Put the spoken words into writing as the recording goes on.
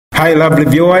Hi lovely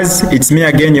viewers, it's me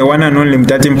again, your one and only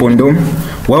Mutati Mpundu.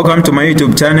 Welcome to my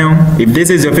YouTube channel. If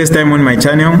this is your first time on my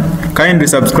channel, kindly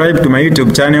subscribe to my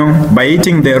YouTube channel by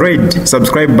hitting the red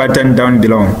subscribe button down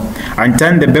below and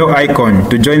turn the bell icon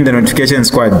to join the notification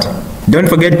squad. Don't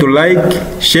forget to like,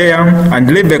 share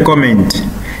and leave a comment.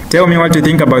 Tell me what you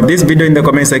think about this video in the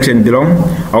comment section below.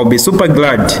 I'll be super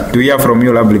glad to hear from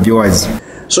you lovely viewers.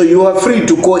 So you are free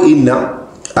to call in now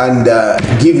and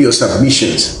give your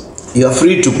submissions. You are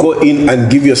free to call in and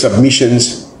give your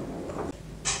submissions.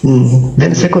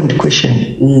 Then second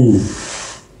question.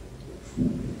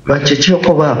 So at least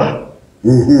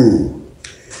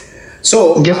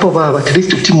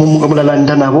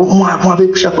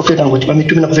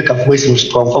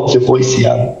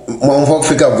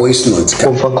voice notes.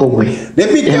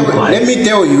 Let me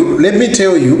tell you,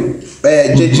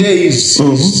 JJ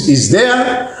is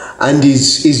there and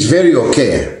is very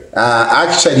okay.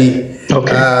 Actually,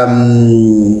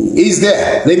 is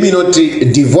there. Let me not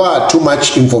devour too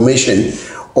much information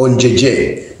on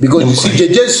JJ, because you see,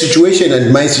 JJ's situation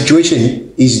and my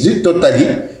situation is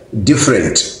totally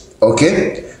different.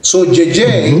 Okay, so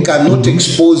JJ cannot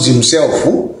expose himself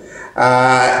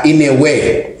in a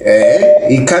way.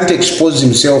 He can't expose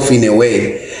himself in a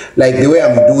way like the way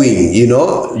I'm doing. You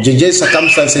know, JJ's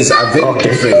circumstances are very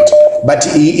different, but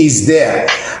he is there.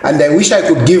 And I wish I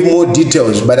could give more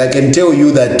details, but I can tell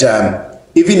you that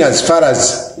even as far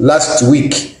as last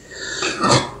week,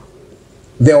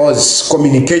 there was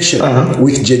communication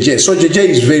with JJ. So JJ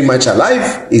is very much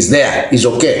alive, is there, is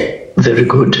okay. Very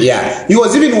good. Yeah. He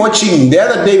was even watching, the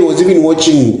other day he was even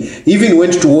watching, he even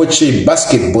went to watch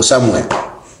basketball somewhere.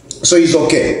 So he's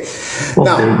okay.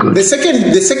 Now, the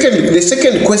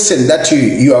second question that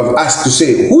you have asked to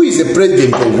say, who is the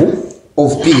president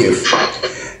of PF?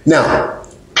 Now,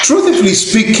 truthfully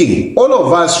speaking, all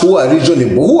of us who are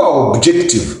reasonable, who are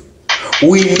objective,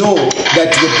 we know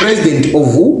that the president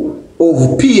of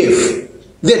PF,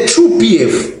 the true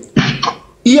PF,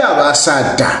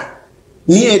 Wasada,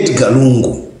 ni Edgar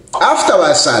Lungu. After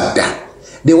Wasada,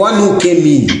 the one who came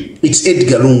in, it's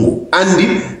Edgar Lungu.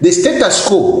 And the status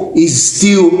quo is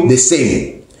still the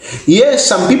same. Yes,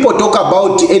 some people talk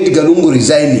about Edgar Lungu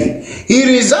resigning. He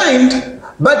resigned,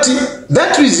 but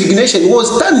that resignation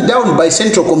was turned down by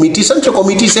Central Committee. Central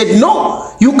Committee said,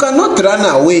 no, you cannot run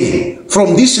away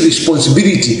from this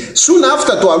responsibility. Soon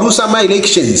after to Alusama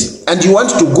elections, and you want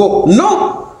to go.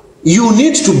 No, you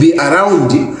need to be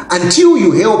around until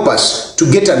you help us to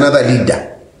get another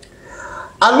leader.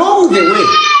 Along the way,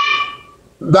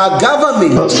 the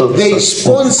government, they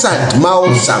sponsored Mao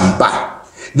Zamba.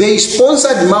 They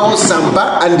sponsored Mao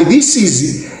Zamba, and this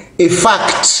is a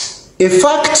fact. A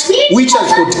fact which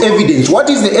has got evidence. What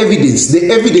is the evidence? The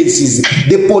evidence is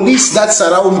the police that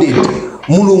surrounded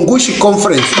Mulungushi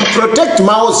conference to protect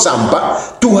Mao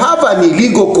Zamba to have an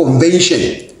illegal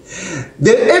convention.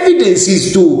 The evidence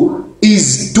is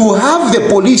to have the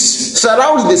police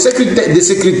surround the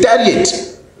secretariat.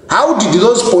 How did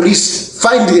those police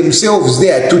find themselves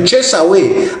there to chase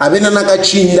away Abenanaka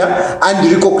Chinda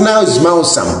and recognize Mao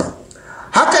Zamba?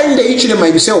 Hakainde Hichilema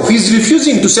himself is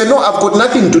refusing to say, no, I've got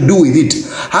nothing to do with it.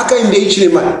 Hakainde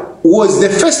Hichilema was the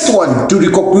first one to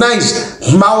recognize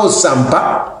Mao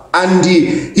Zamba, and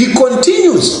he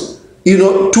continues, you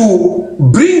know, to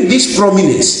bring this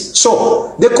prominence.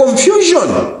 So the confusion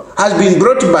has been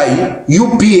brought by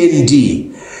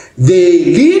UPND. The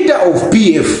leader of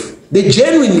PF, the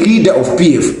genuine leader of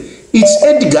PF, it's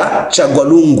Edgar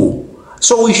Lungu.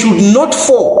 So we should not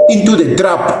fall into the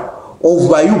trap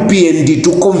of UPND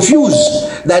to confuse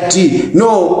that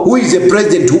no, who is the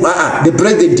president? The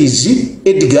president is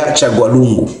Edgar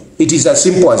Lungu. It is as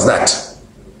simple as that.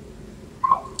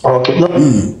 Okay.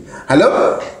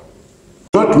 Hello?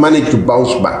 Not manage to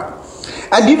bounce back.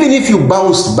 And even if you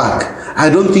bounce back, I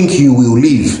don't think you will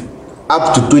live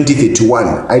up to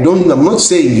 2031. I'm not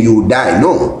saying you will die,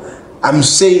 no. I'm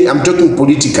talking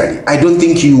politically. I don't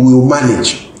think you will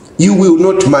manage. You will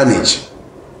not manage.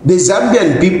 The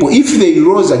Zambian people, if they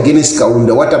rose against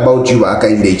Kaunda, what about you,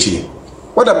 Hakainde Hichilema?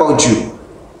 What about you?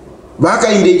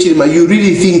 Hakainde Hichilema, you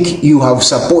really think you have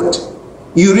support?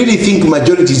 You really think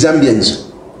majority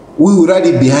Zambians will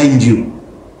rally behind you?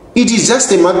 It is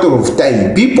just a matter of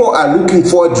time. People are looking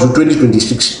forward to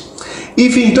 2026.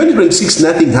 If in 2026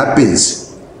 nothing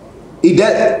happens,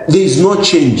 there is no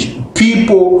change,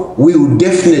 people will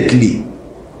definitely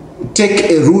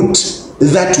take a route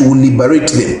that will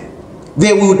liberate them.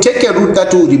 They will take a route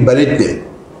that will liberate them.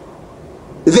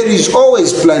 There is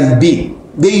always plan B.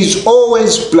 There is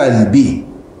always plan B.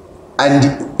 And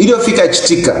idofika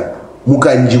chitika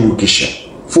mukanjiukisha.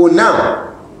 For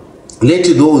now, let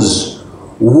those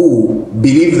who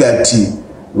believe that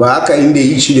Waka in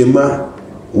the Ichilema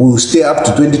will stay up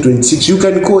to 2026. You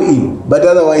can call in, but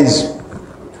otherwise,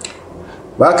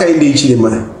 Waka in the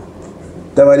Ichilema,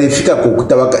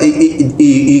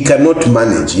 he cannot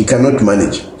manage. He cannot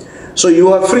manage. So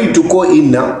you are free to call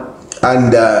in now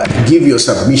and give your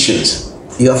submissions.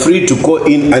 You are free to call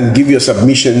in and give your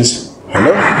submissions.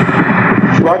 Hello?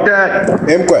 What?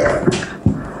 Empire.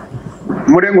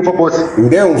 Murengo for boss.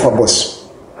 Murengo for boss.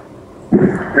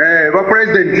 Va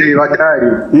president vatari.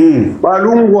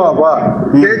 Balungu ava.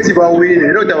 Teti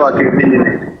vawine. Lota vakepini.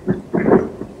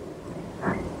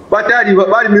 Vatari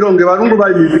vari mironge varungu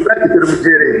vari mizikati.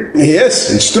 Yes,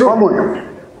 it's true. Come on.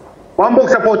 Mambo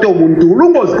support omuntu.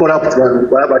 Lungu is corrupt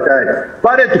vatari.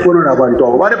 Vare tukono na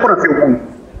vantu. Vare pona fiumu.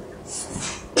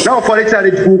 Now for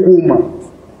example, kukuma.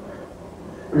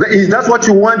 Is that what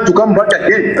you want to come back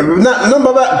again? No,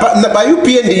 but you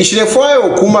PND, you should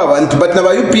fire Kuma want, but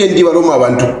now you PND Varoma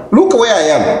want. Look where I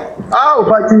am. Oh,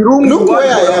 but look where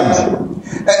I am.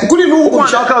 Kuli Lungu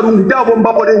Shaka Runga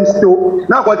Bomba Sto,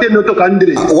 now what they not to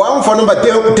country. One for number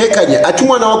Tekanya,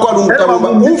 Atumana Wakalunga,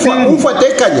 Umfa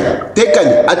Tekanya,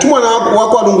 Atumana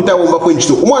Wakalunga Punch,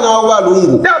 one hour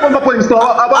Lungu. Bomba Punch,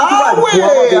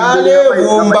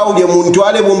 Ale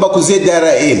Muntuale Bomba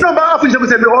Kuzedara. No,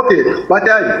 but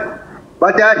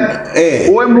Batari,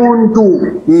 Wemuntu,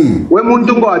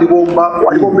 Wemuntu Badi Bomba,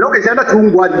 Wadibombloke, Santa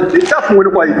Tungu, the tough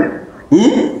one quite.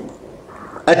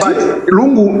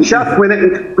 Lungu, sharp when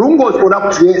Lungu was put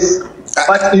up, yes.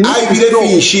 But I believe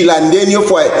in Sheila and then you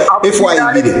for FY.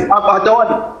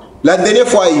 Landene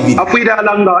for Ivy. Afida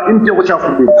Langa into which I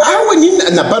went in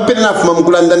and a papena from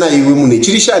Mukulanda, Yumuni,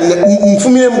 Chirisha,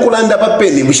 Mfumina Mukulanda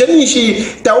Papeni, we shouldn't she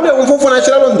tell them for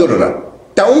natural London.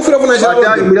 Town from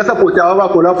National, we support our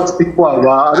collapse people.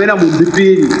 When I'm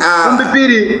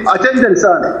Mumpiri, attendant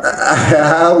son.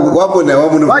 Why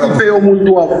pay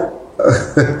Omuntu?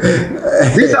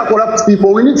 These are collapsed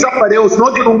people. We need somebody else,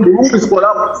 not the room is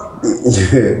collapsed.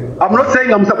 I'm not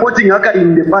saying I'm supporting Haka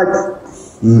in the fight.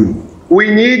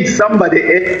 We need somebody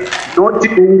else, not the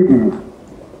room.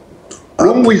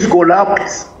 Room is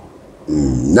collapsed.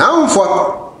 Now for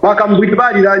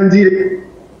Makambudbadi Randi.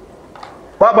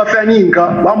 Baba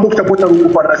Faninka, Bambu Tapota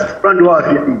Lungu for us, Brandwa.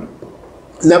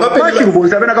 Never pay you,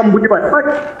 Savannah Cambudipa.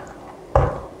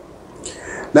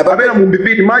 Never pay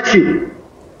Mumbi Machi.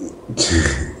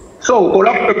 So,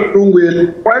 collapse will.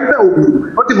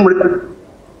 What is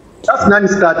that's non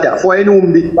starter for any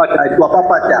woman, but I do a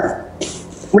papa.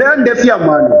 We are the fear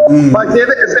man, but if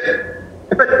it's a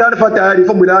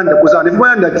from Miranda, because I'm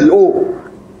that oh.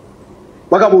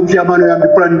 Plan B.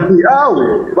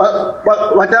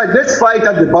 But let's fight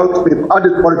at the ballot paper.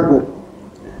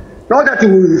 Not that we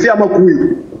fear Makui.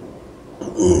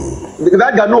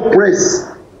 That got no press.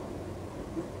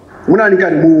 Let's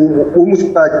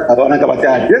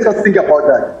just think about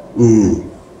that.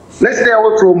 Let's stay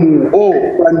away from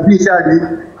Plan B.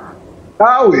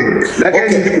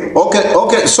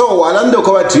 Okay. So Alando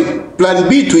Kawati, Plan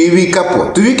B to Iwi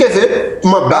Kapo. To Wikefe,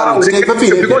 my balance.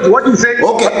 Because what you say,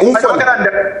 okay,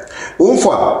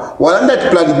 Umfa, Walanda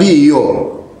Plan B, yo,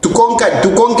 to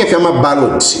conquer Fama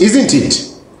ballot, isn't it?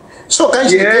 So can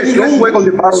you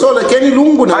so like any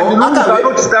Lungu now? I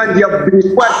cannot stand here. No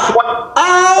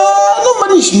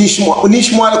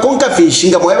Nishmo, conquer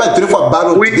fishing, however, three for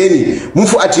ballot, then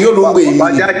move at your Lungu.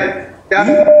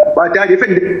 But I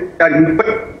defend that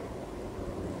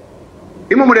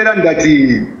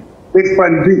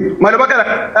Plan B.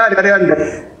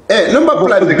 Number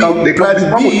Plan B.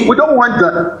 We don't want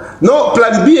that. No,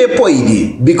 Plan B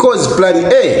because Plan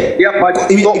A. Yeah, but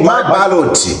my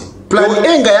ballot. Plan A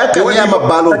my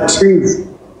ballot.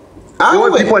 How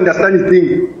people understand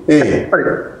things.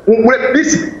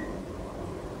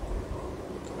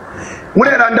 We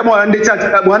are under more under church.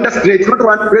 We understand not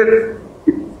one.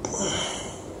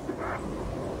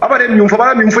 You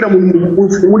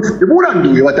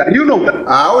know that.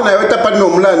 Una tapano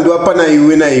mulandu apana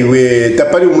iwena iwe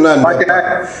tapari mulandu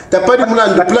tapari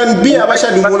mulandu Plan B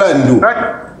abasha mulandu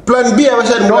Plan B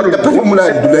abasha mulandu tapari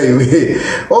mulandu na iwe.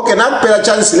 Okay, now pay a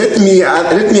chance. Let me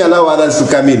allow others to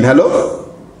come in. Hello,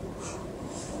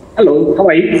 how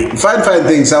are you? Fine,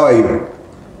 thanks. How are you?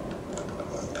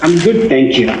 I'm good,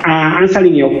 thank you.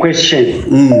 Answering your question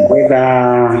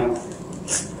whether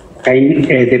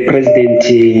the president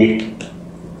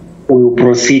will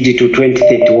proceed to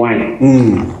 2031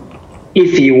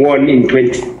 if he won in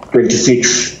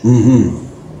 2026.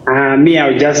 Me,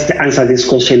 I'll just answer this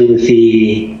question with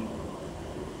the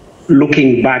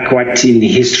looking back what in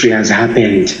history has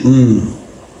happened.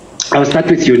 I'll start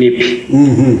with UNIP.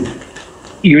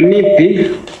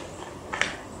 UNIP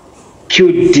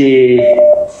killed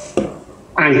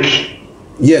Anki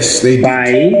Yes, they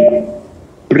did.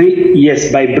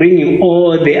 By bringing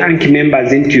all the ANC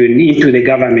members into the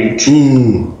government.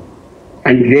 And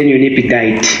then UNIP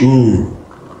died.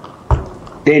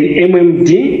 Then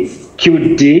MMD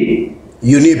killed the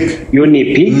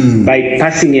UNIP by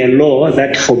passing a law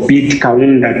that forbid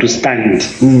Kaunda to stand.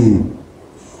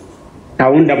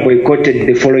 Kaunda boycotted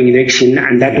the following election,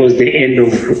 and that was the end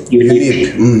of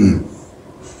UNIP.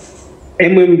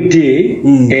 MMD,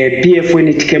 PF, when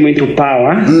it came into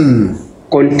power,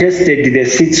 contested the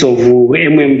seats of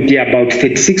MMD, about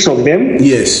 36 of them.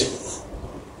 Yes.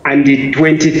 And the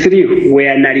 23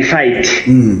 were nullified.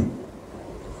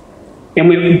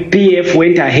 PF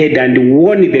went ahead and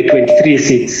won the 23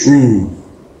 seats.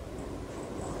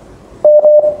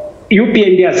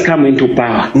 UPND has come into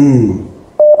power.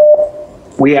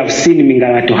 We have seen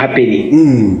Mingalato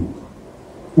happening.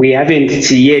 We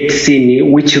haven't yet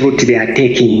seen which route they are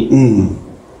taking.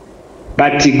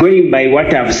 But going by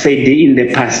what I've said in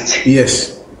the past,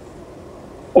 yes,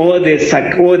 all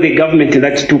the government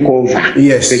that took over,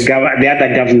 yes, the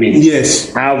other government,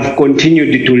 yes, have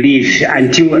continued to live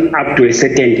until up to a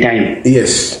certain time.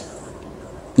 Yes,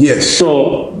 yes.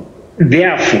 So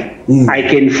therefore, I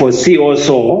can foresee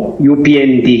also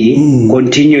UPND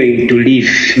continuing to live.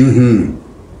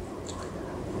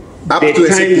 Up the to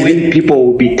time when people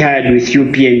will be tired with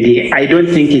UPND, I don't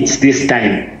think it's this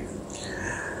time.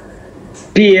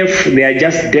 PF, they are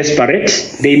just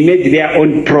desperate. They made their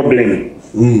own problem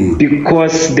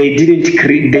because they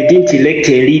didn't elect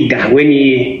a leader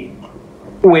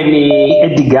when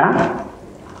Edgar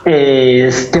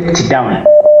stepped down.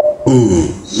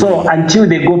 So until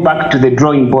they go back to the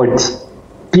drawing board,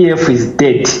 PF is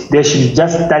dead. They should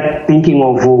just start thinking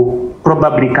of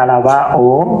probably Calabar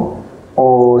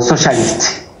or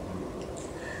socialist.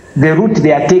 The route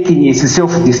they are taking is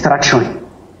self-destruction.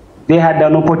 They had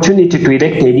an opportunity to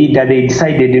elect a leader, they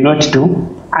decided not to,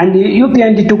 and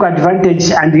UPND took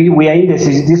advantage, and we are in this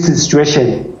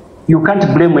situation. You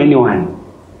can't blame anyone.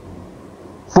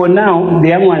 For now, the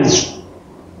young ones.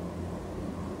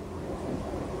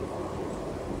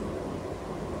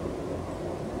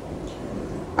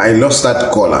 I lost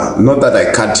that caller. Not that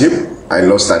I cut him. I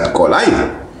lost that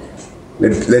caller.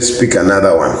 Let's pick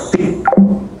another one.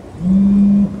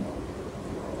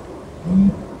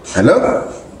 Hello?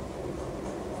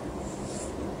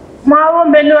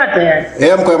 Mawombe wate.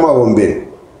 Mkwa mawombe.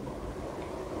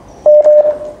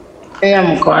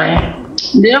 Mkwa.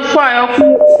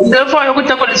 Therefore yoku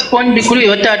tako respond kuli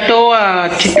yotatoa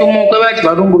chitumo kwa bati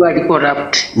balungu bali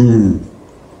corrupt.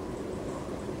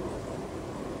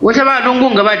 Wata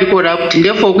balungu nga bali corrupt.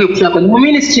 Therefore kwipusha kwa mu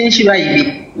ministry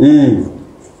nshibayibi.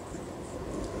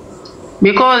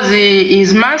 Because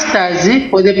his masters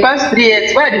for the past 3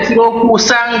 years bali firo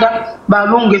kusanga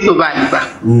balungu so baliba.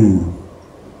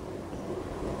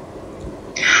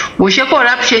 Bushe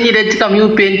corruption ile tika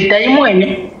UPND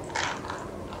taimwene.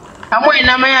 Amwene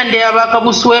amayande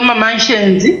abakabuswema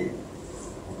mansions.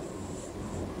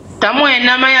 Tamwene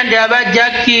amayande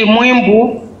abajaki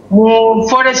mwimbu mu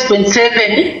Forest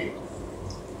 27.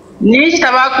 Ni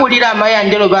tabakulira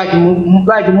amayandelo badi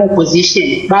mu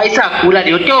opposition. Baisa kula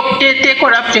lyo te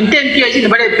corruption tempio izini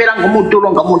bale pera ngo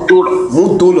mutulo.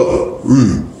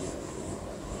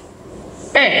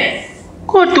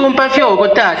 Kutumpa fyo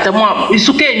kotata mwa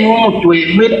isuke nyu mutwe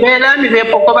bela mi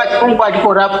bepoko bati kongo ali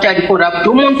corrupt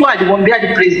umuntu ali bombi ali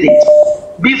president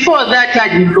before that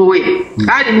ali lowe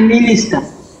ali minister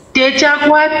techa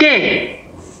kwate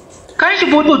kanshi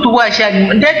butu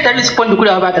tuwasha ndeta respond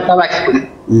kula abata kabati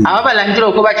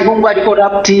abalandiro ko bati kongo ali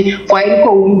corrupt kwa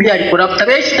iliko umbi ali corrupt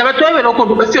beshi tabatwebe loko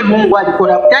dubafyo mungu ali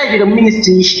corrupt ali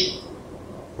minister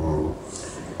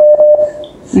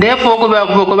Therefore, go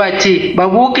bati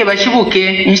babuke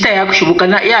bashibuke insta ya kushibuka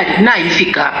na yali na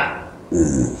ifika.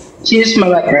 Cheers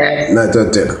mabata. Na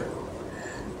totela.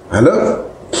 Hello?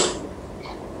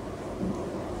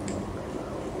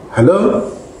 Hello?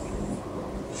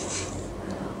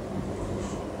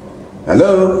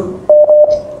 Hello?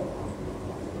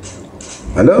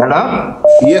 Hello? Hello?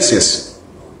 Yes.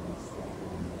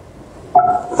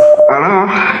 Hello?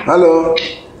 Hello?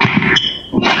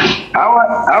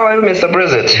 How are you, Mr.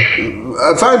 President?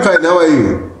 Fine. How are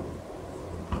you?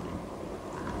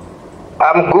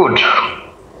 I'm good.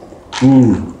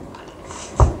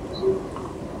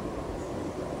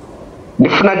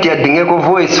 Definitely a Dingeko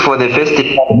voice for the first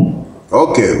time.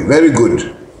 Okay, very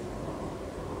good.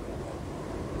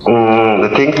 I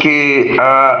think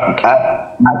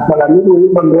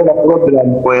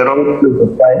program for a wrong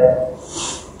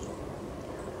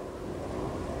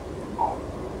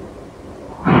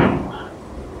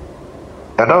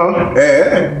Hello?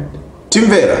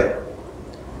 Timvera.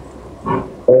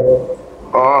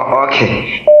 Oh,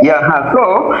 okay. Yeah,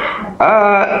 so,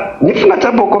 nifuna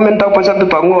tabo komenta upachapi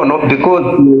pangono because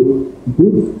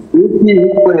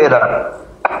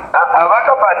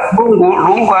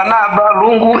Lungu anaba,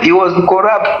 Lungu, he was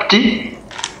corrupt.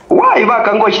 Why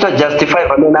vakangochita justify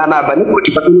vamena anaba?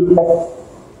 Nikuti pakunika.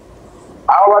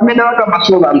 Awamena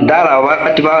vakabasola mdara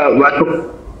wakati watu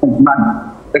man.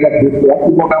 Saka kesi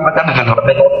yakiboka matatu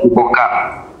zanapenda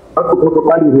kuboka. Watu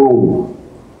kutokali Lungu.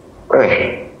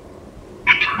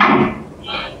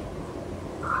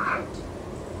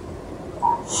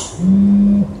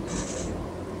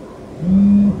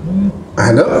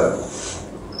 Hello?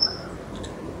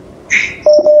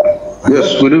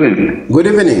 Yes, good evening. Good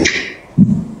evening.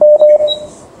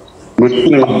 Good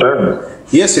evening.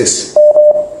 Yes.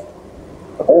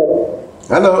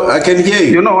 Hello, I can hear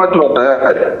you. You know what I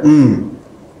had?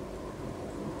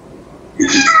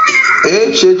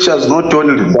 HH has not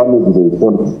only damaged the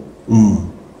economy.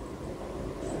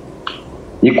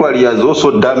 Equally has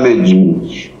also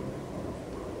damaged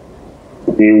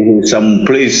some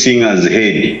place singers'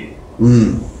 head.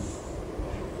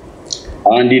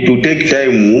 And it will take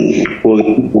time for the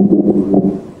people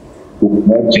to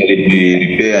actually be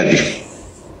repaired.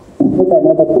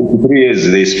 Another 23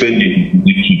 years they spend it.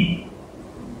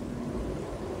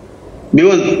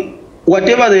 Because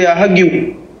whatever they are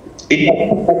arguing, it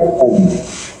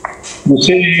to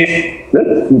say,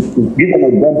 let's give an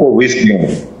example of Islam.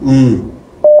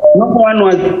 No one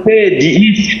was paid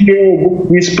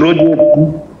this project,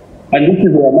 and this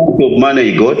is the amount of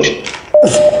money he got.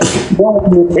 No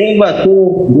one ever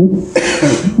thought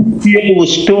he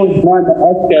was told man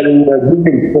after he was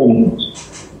given funds.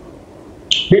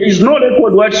 There is no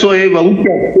record whatsoever which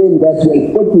has shown that you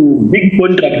have got a big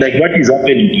contract like what is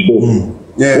happening today.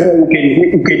 Where you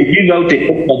can give out a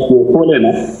contract to a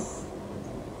foreigner.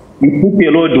 You put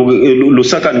a load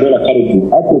Lusaka and dollar currency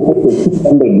at a cost of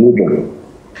 600 million.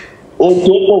 On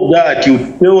top of that, you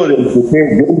tell them to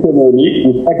pay Johnson money,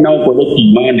 you start now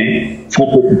collecting money for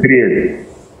 43 years.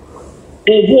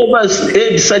 Have you ever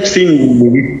heard such thing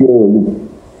in this world?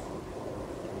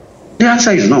 The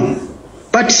answer is no.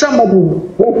 But somebody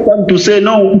wants them to say,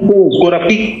 no, it was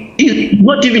corrupt. It's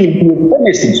not even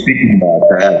honestly speaking about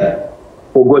that,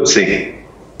 for God's sake.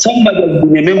 Somebody has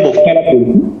been a member of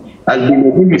parliament, has been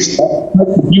a minister,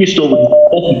 minister of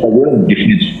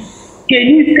defense. Can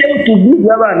you tell to be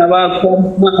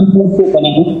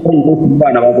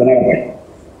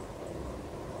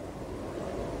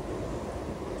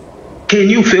can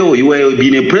you fail? You have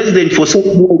been a president for so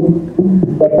long.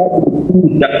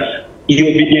 You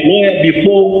have been a lawyer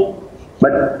before,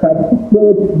 but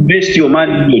don't invest your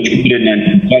money in your children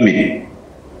and family.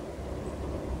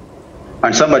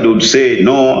 And somebody would say,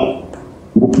 no.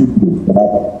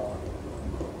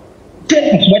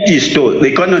 Tell us what is told.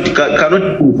 They cannot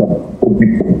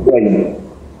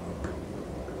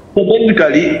so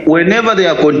basically, whenever they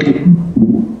are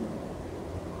contributing,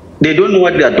 they don't know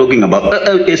what they are talking about. Talk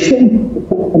about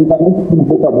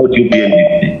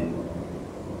UPND.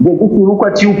 But if you look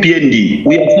at UPND,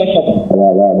 we are suffering.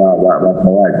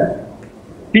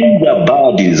 Things are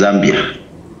bad in Zambia.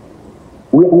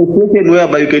 We are in a situation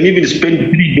whereby you can even spend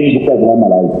 3 days without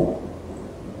normalizing.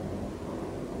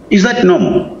 Is that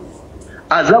normal?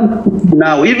 As I'm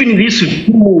now, even this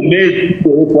who made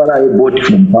what I bought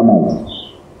from farmers,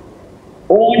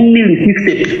 only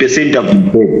 60% have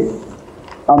been paid.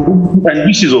 And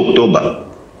this is October.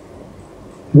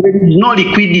 There is no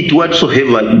liquidity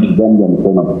whatsoever in the Zambian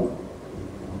economy.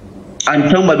 And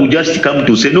somebody will just come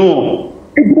to say, no,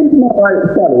 I don't know why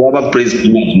our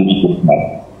president is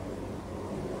not.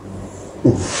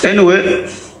 Anyway,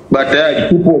 but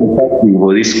people in factory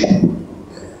for this country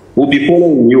will be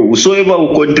following you. Whosoever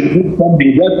will contribute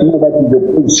something, just know that is a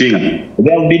good singer.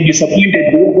 They have been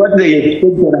disappointed with what they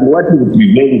expected and what is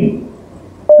prevailing.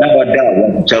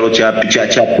 Nabada, chalo cha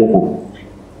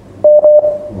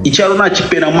Icharo na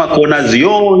chipena makona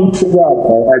zio. Let's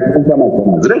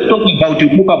talk about the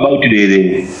three Bibles.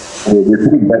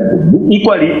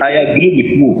 Equally, I agree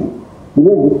with you. If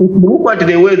you look at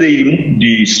the way they removed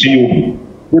the CEO,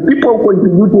 the people who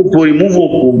contributed for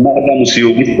removal of Madam CEO,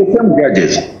 it's the same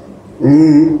judges.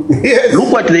 Yes.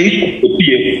 Look at the issue of the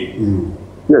PM.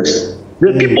 Yes.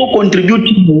 The people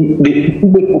contributing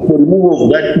for removal of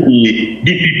that DPP,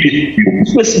 the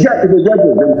judges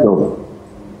themselves.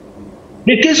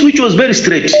 The case which was very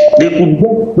straight, they could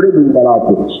just play in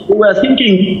Galato. They were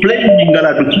thinking playing in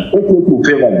Galato to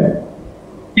favor them.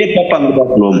 Take up and go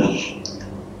back.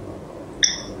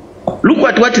 Look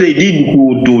at what they did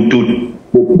to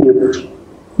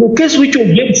the case which was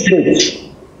very straight.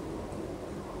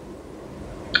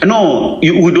 No,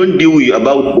 we don't deal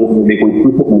about the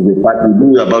constitution of the party. We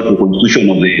deal about the constitution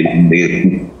of the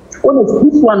honest,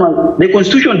 this one was the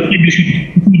constitution.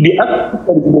 The act that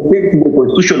protect the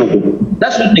constitution of the.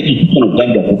 That's not the constitution of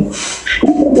Zambia.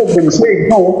 Some of them say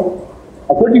no.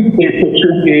 According to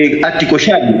the Article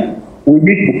 7, we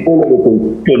need to follow the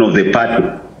constitution of the party.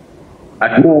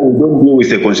 At no, we don't deal with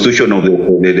the constitution of the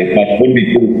party. When we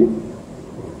do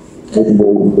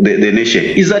the nation,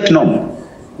 is that no?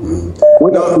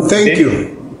 No, thank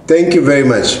you very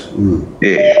much.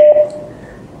 Yeah.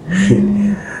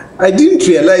 I didn't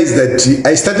realize that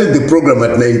I started the program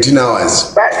at 19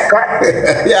 hours.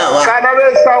 Yeah,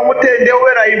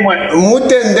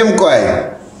 mutende mkwai.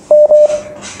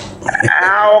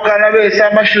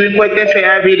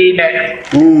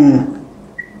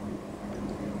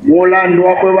 Mulandu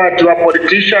wakwe batu wa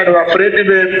politician wa Fred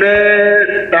Bembe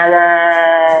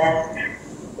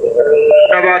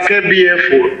na ba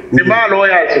KBF ni ba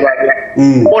lawyers bala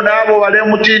ona abo bale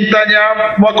mutintanya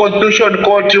mu constitution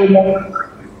court umo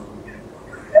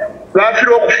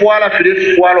bafiro kufuala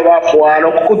fire fualo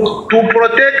bafualo to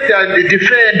protect and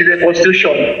defend the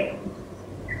constitution.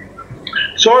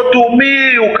 So to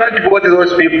me, you can't go to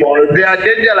those people. They are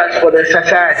dangerous for the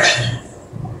society.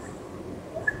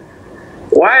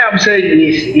 Why I'm saying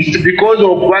this is because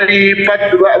of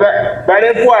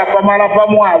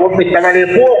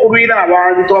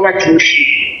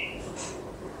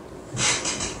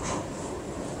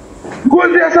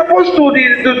because they are supposed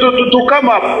to come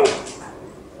up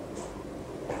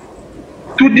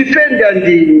to defend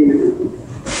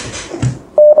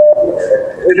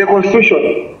the constitution.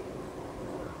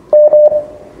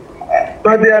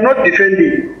 But they are not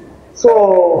defending.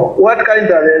 So what kind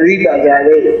of leaders are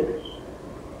they?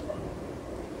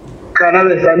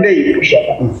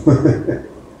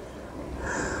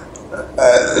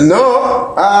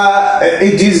 No,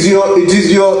 it is your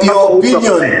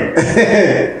opinion.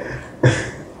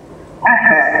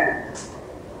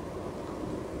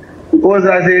 Because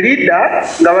as a leader,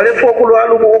 ngabalefo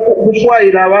kulwalu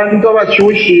kufwaira abantu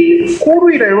abachushi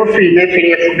kuruira yofine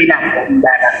fire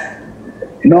binakondana.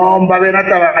 No mbabe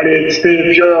natabale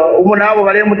extension umunabo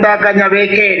bale mutakanya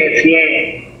bekere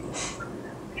fie.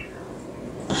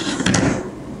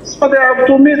 So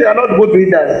to me they are not good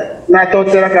leaders. Na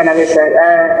totera kana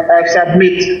I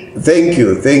submit. Thank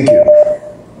you.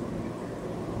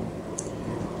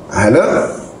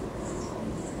 Hello?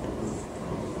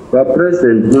 The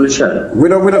President Bullshit. We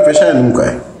don't fashion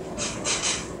mkwa.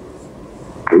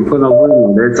 Ukona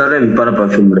wini, let's in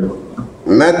Parapafimre.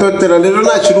 Natotera lero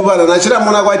nachirubala nachira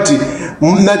muna kwati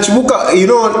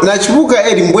nachibuka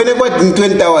eri mbwene kwati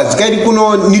 20 hours kaidi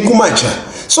kuno nikumacha.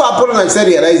 So Apollo na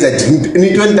realize that ni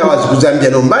 20 hours ku Zambia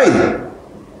no mbai.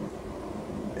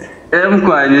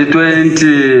 Kwa ni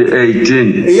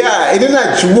 2018. Yeah,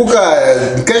 ina chibuka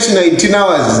cash 19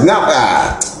 hours na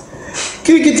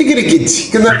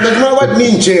kirikiti kana najuma what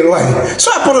ni nchero wani.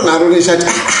 So Apollo na ronesha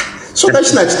so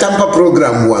that's not tampa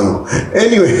program wangu.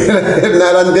 Anyway,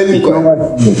 narandeni kwa.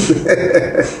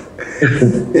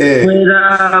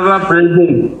 Wera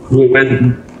president.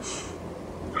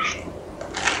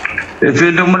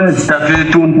 Efendo mwana tafe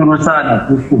tunturu sana.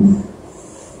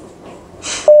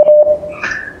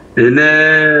 Ene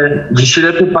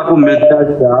jishire tu pako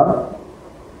metacha.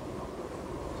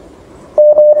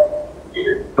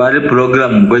 Pare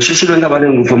program. Kwa shishiro nga pare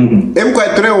ngufomu. Kwa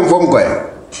ture ngufomu.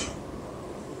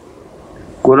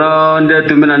 Kura nde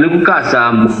tumena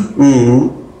nikukasa.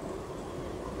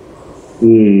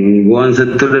 Wanza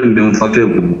ture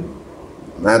mfafeku.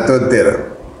 Natotera.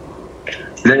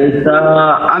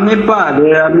 Leta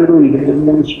amipale amirundi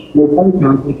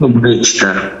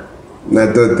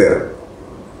natotera.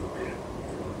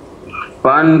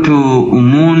 Pantu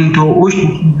umuntu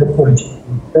ushikile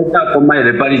leta koma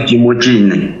ile pali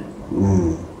chimochine.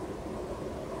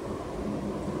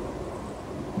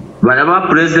 Bana ba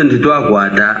president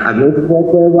twakwata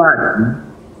abekoko bati.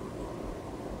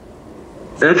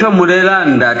 Efe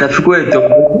mulelanda tafikweto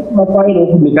mapayiro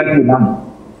kumikati namu.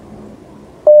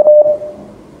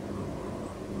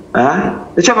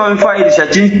 Echa bamfairisha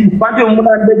chintu pande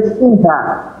mulande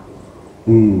chinta.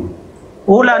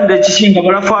 Ulande chishinga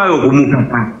balafayo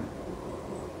kumuka.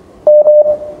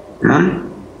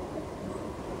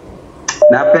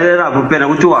 Na perera kupena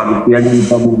kuti walu yanyi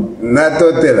pabu.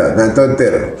 Natotera.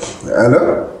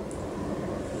 Hello?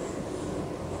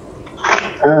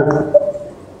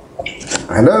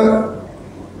 Hello?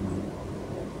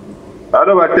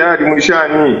 Alo batari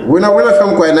mulishani. Wina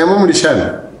fam kwa na mulishani.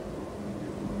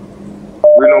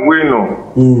 Bueno.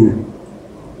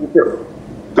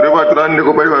 Treba trande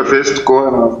ko bari ba first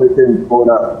call na second call.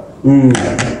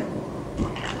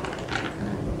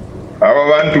 abo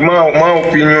bantu ma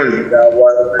opinions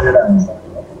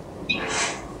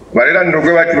balera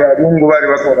ndogwe bati balungu bali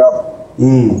bakola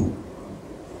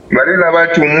balera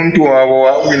bati omuntu wabo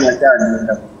wawina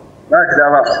kyagenda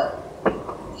bakiraba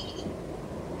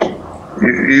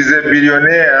is a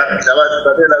billionaire n'abantu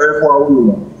balera beko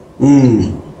wawina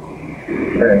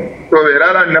so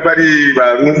berara nabali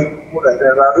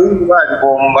balungu bali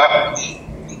bomba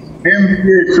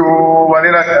Empiezo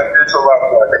manera eso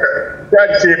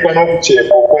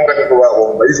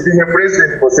he's been a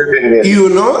president for 7 years. You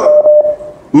know?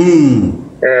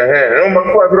 No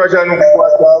makuwa chanu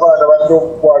kukwata abana bato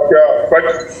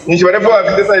kwata nichi banepo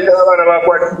afitesa abana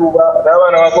bakwatuba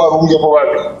abana bakwarunge po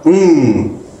babi.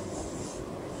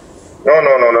 No,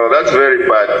 that's very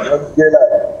bad.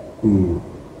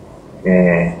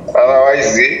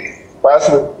 Otherwise pass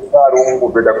Lungu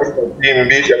beda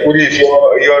kutimbi kuri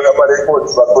yo na pale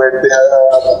reports bakwete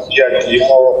ya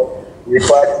timo ni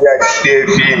party ya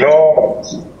TV no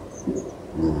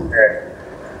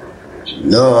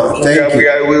thank you.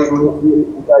 I will to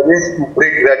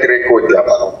break that record up.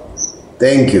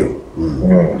 Thank you.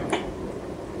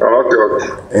 Okay.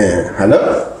 Hello.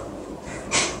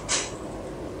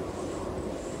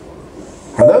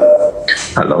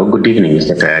 Hello, good evening,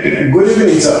 Mr. Kari. Good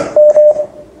evening, sir.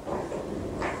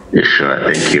 Sure,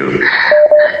 thank you.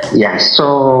 Yeah,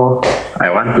 so I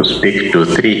want to speak to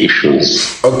 3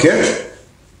 issues. Okay.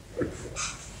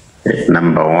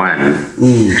 Number 1,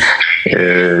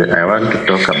 I want to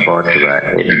talk about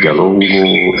Edgar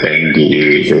Lungu and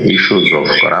the issues of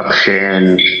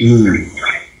corruption.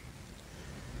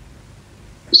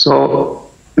 So,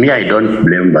 me, I don't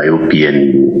blame the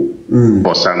UPN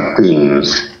for some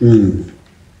things.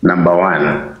 Number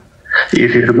 1,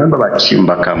 if you remember what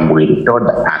Chimba Kambwe told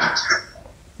us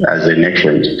as a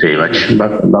nation today,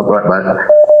 but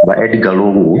Edgar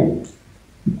Lungu,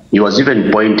 he was even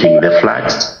pointing the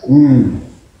flats.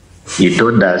 He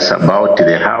told us about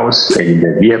the house and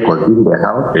the vehicles in the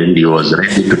house, and he was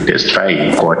ready to testify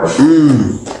in court.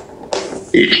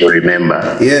 If you remember.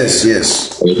 Yes.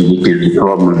 And it is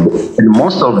from, and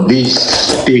most of these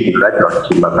things that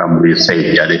Chimba Kambwe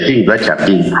said are the things that are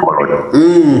being followed.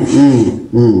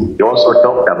 He also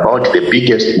talked about the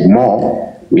biggest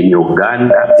mall in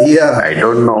Uganda. Yeah. I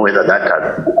don't know whether that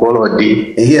has followed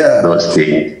those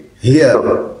things. Yeah.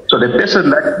 So the person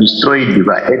that destroyed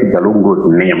Edgar Lungu's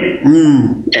name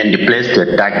and placed a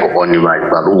tag on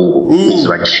Edgar Lungu is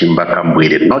Chimba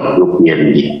Kambwe, not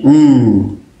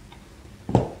UPND.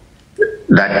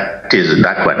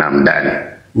 That one I'm done.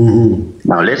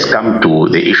 Now let's come to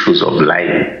the issues of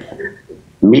lying.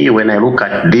 Me, when I look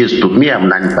at this, to me, I'm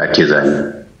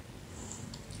non-partisan.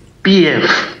 PF,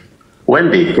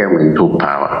 when they came into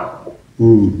power,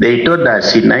 they told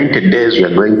us in 90 days we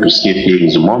are going to see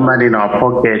things, more money in our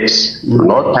pockets,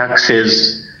 no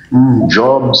taxes,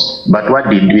 jobs. But what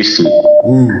did we see?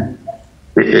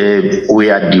 We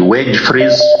had the wage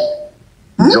freeze,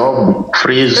 job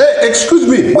freeze. Hey, excuse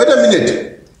me, wait a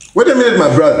minute,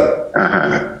 my brother.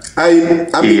 I'm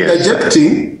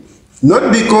interjecting,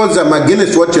 not because I'm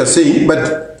against what you're saying,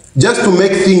 but just to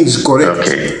make things correct.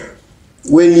 Okay.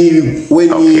 When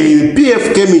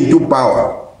PF came into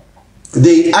power,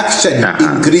 they actually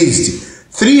increased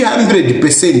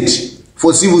 300%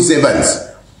 for civil servants.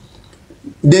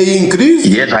 They increased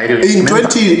in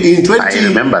 20 I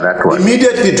remember that one.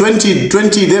 Immediately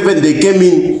 2011 they came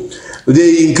in,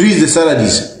 they increased the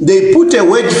salaries. They put a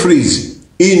wage freeze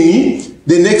in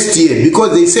the next year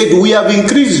because they said we have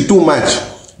increased too much.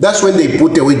 That's when they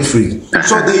put a wage freeze.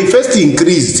 So they first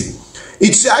increased.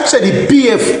 It's actually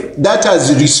PF that has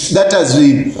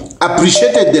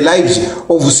appreciated the lives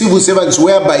of civil servants,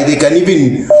 whereby they can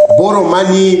even borrow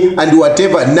money and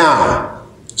whatever now.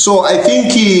 So I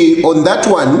think on that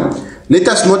one, let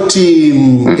us not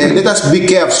let us be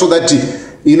careful so that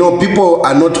people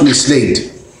are not misled.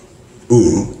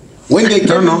 When they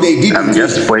came in, they did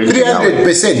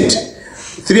 300%.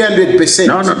 300%.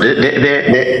 No,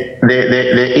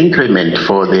 the increment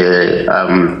for the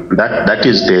that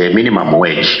is the minimum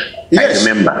wage. Yes. I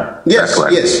remember. Yes, that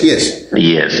one.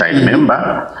 Yes, I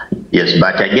remember. Yes,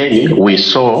 but again, we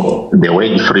saw the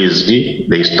wage freeze.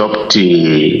 They stopped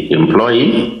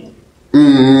employing.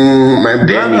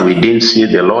 Then we didn't see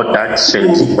the low tax.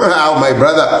 Oh, my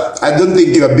brother, I don't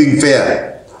think you are being fair.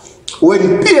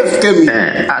 When PF came in,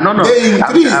 they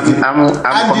increased. I'm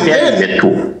comparing the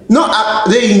two. No,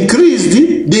 they increased.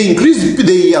 They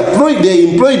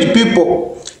employed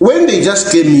people when they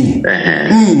just came in.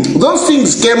 Those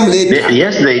things came later.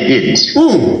 Yes, they did.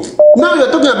 Now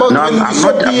you're talking about when we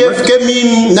saw PF came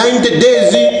in 90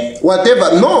 days,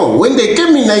 whatever. No, when they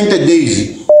came in 90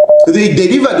 days, they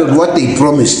delivered on what they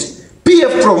promised.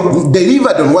 PF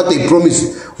delivered on what they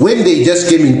promised when they just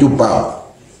came into power.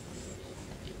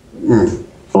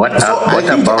 What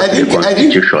about the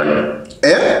constitution?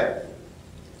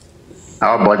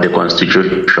 How about the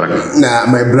constitution? Nah,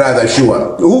 my brother,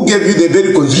 sure. Who gave you the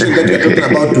very constitution that we're talking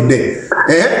about today?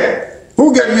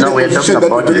 Who gave you the constitution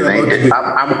that we're talking about today?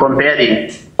 I'm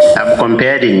comparing.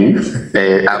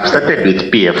 I've started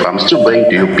with PF. I'm still going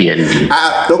to UPND.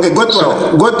 Okay, go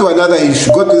to another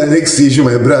issue. Go to the next issue,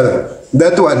 my brother.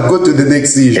 That one, go to the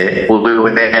next issue.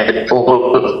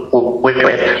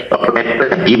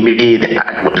 Give me the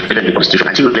constitution.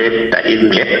 Until later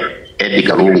in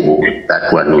Edgar,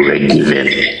 that one we were given.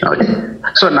 Okay.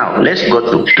 So now let's go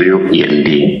to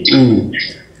UPND.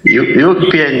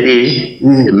 UPND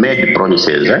made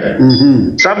promises.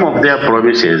 Some of their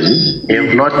promises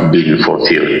have not been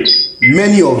fulfilled.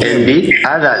 Many of them. And the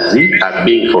others are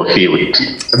being fulfilled.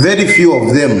 Very few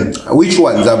of them. Which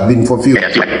ones have been fulfilled?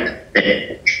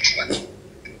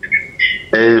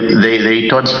 They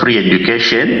taught free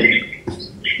education,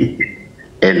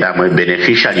 and I'm a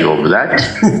beneficiary of that,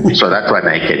 so that one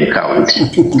I can count.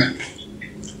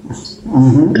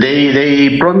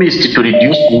 They promised to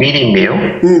reduce mini meal.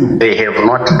 They have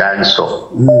not done so.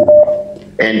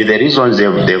 And the reasons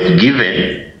they've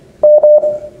given,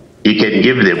 you can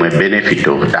give them a benefit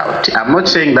of doubt. I'm not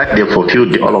saying that they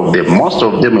fulfilled all of them. Most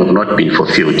of them have not been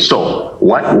fulfilled. So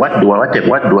what am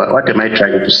I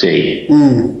trying to say?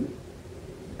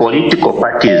 Political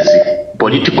parties,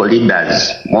 political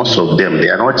leaders, most of them, they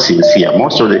are not sincere.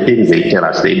 Most of the things they tell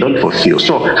us, they don't fulfill.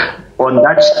 So on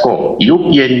that score,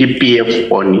 UPND PF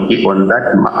on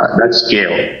that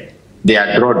scale, they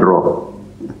are draw.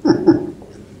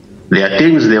 There are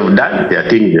things they've done, there are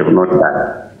things they've not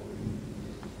done.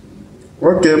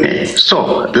 Okay.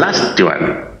 So the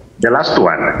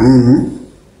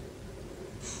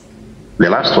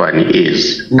last one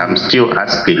is, I'm still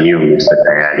asking you, Mr.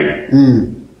 Tayari.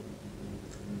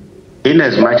 In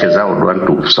as much as I would want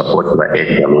to support the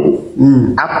Edgar,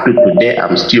 up to today,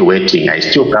 I'm still waiting. I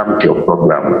still come to your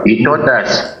program. He told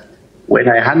us, when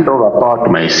I hand over power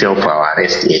to myself, I'll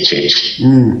arrest HH.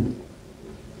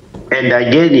 And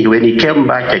again, when he came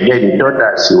back again, he told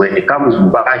us when he comes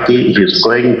back, he's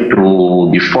going to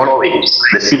be following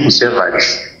the civil servants.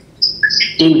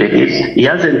 He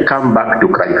hasn't come back to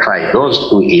clarify those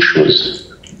two issues.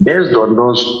 Based on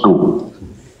those two,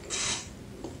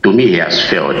 to me, he has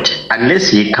failed. Unless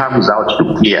he comes out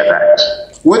to clear that.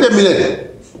 Wait a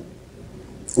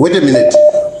minute.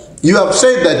 You have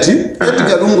said that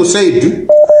Edgar Lungu said,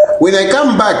 when I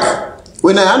come back,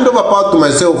 when I hand over power to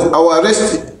myself, I will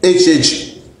arrest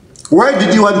HH. Why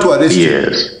did you want to arrest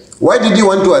him? Why did you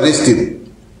want to arrest him?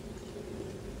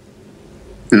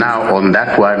 Now, on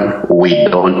that one, we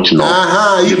don't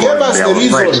know. You gave us the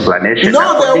reason. No explanation.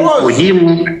 No, there was. To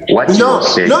him, what no,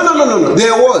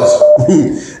 there was.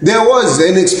 There was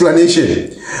an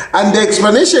explanation. And the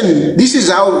explanation, this is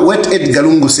what Edgar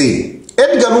Lungu said.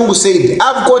 Edgar Lungu said,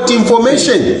 I've got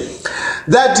information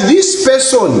that this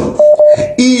person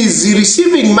is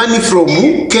receiving money from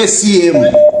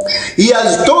KCM. He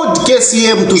has told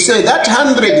KCM to say that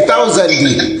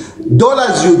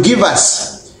 $100,000 you give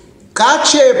us,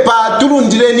 kachepa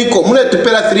turundireniko mune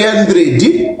tupera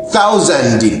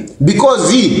 300,000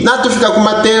 because natufika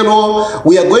kumatero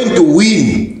we are going to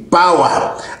win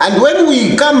power, and when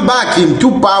we come back into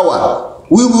power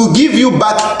we will give you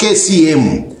back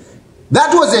KCM.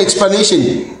 That was the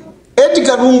explanation.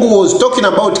 Edgar Lungu was talking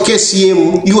about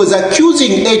KCM. He was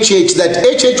accusing HH that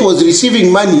HH was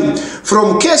receiving money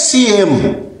from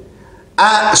KCM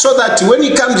so that when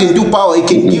he comes into power, he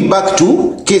can give back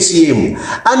to KCM.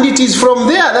 And it is from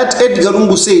there that Edgar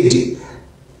Lungu said,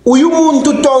 uyu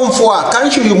muntu tomfwa,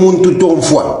 kanshi uyu muntu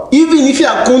tomfwa. Even if you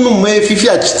are kunume, if you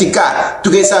are chitika,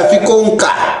 tukesa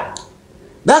fikonka.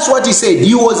 That's what he said.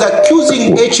 He was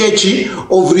accusing HH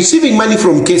of receiving money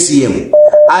from KCM.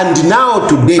 And now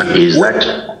today,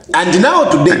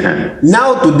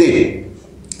 now today,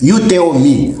 you tell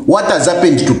me what has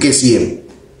happened to KCM.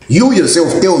 You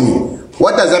yourself tell me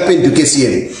what has happened to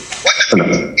KCM.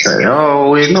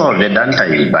 Oh, we know Vedanta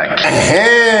is back.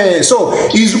 So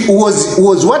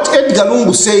was what Edgar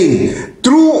Lungu saying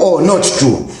true or not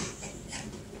true?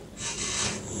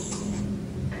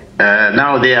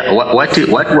 Now there, what was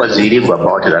illegal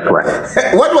about that one?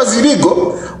 What was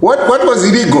illegal? What was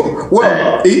illegal?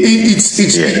 Well,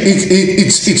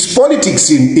 it's politics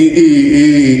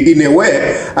in a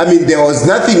way. I mean, there was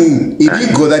nothing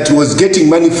illegal that he was getting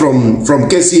money from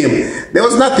KCM. There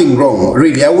was nothing wrong,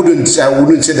 really. I wouldn't say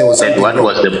there was something. And what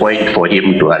was the point for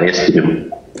him to arrest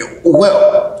him?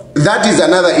 Well, That is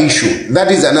another issue.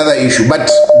 That is another issue. But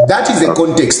that is the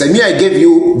context. I mean, I gave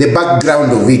you the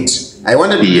background of it. I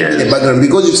wanted to give you the background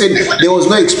because you said there was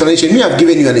no explanation. Me, I've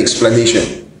given you an explanation.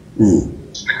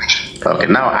 Okay,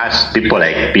 now as people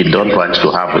like me don't want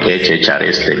to have HH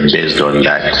arrested based on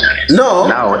that. No.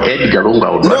 Now Edgar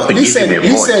Lungu would want to give him a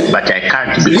vote, but I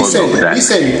can't because of that.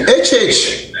 Listen,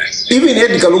 HH, even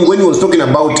Edgar Lungu, when he was talking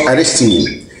about arresting him,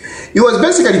 he was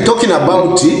basically talking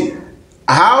about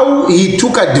how he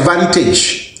took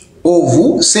advantage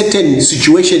of certain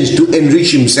situations to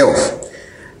enrich himself.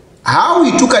 How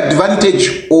he took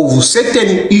advantage of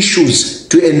certain issues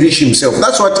to enrich himself.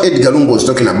 That's what Edgar Lungu was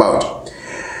talking about.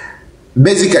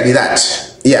 Basically that.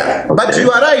 Yeah. Okay. But you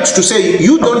are right to say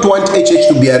you don't want HH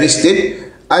to be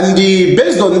arrested. And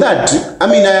based on that, I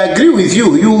mean, I agree with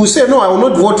you. You say, no, I will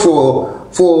not vote for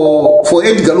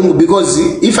Edgar Lungu because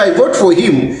if I vote for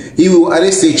him, he will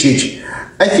arrest HH.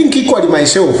 I think equally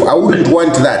myself, I wouldn't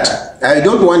want that. I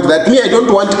don't want that. Me, I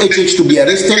don't want HH to be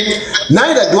arrested.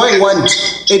 Neither do I want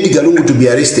Edgar Lungu to be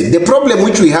arrested. The problem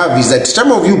which we have is that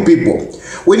some of you people,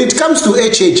 when it comes to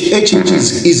HH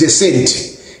is a saint.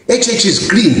 HH is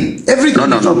clean.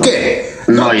 Everything is okay.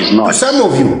 No, it's not. To some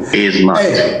of you. It's not.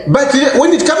 But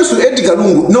when it comes to Edgar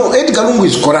Lungu, no, Edgar Lungu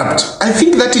is corrupt. I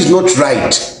think that is not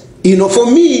right. You know, for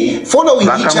me, following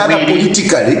each other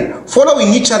politically,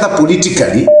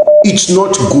 it's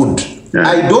not good. Yeah.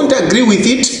 I don't agree with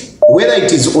it, whether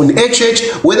it is on HH,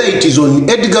 whether it is on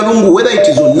Edgar Lungu, whether it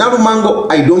is on Narumango,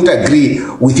 I don't agree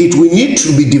with it. We need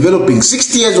to be developing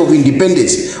 60 years of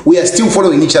independence. We are still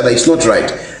following each other. It's not right.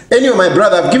 Anyway, my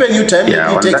brother, I've given you time.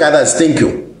 Let me take others. Thank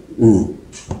you.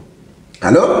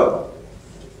 Hello?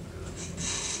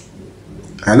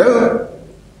 Hello?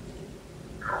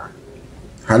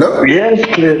 Hello? Yes,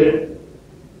 please.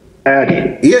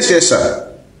 Yes, sir.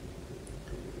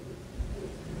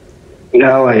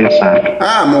 How are you, sir?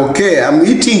 I'm okay. I'm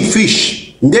eating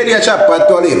fish. Ndeli ya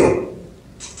chapato lero.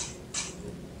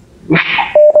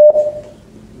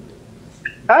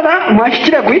 Ada,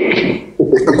 mwashitira kwiti?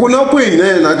 Kuna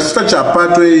kwine na tista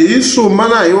chapato isu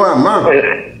mana iwa ma.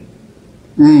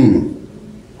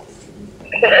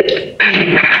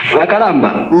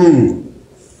 Wakalamba.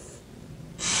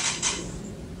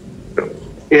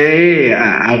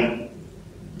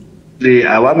 The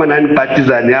Awamanan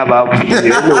partisan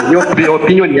have your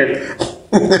opinion yet.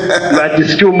 But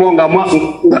it's still more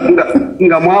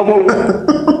Ngamabo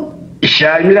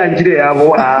Shamila and Jire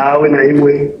when I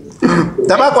went.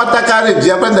 Tabakwata courage,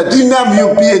 Japanda Dinam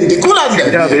UP and the Kulanda.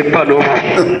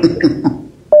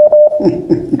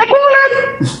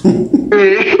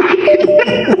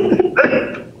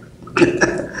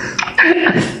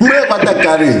 Tabakwata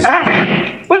courage.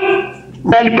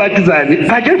 Then partisan,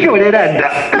 I just feel that.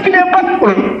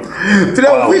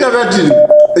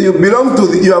 You belong to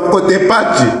you have got a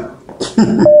party.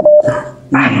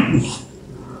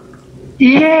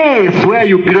 Yes, where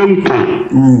you belong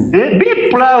to. Be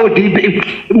proud.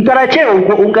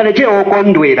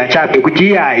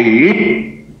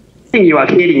 You are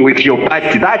feeling with your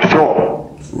party. That's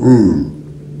all.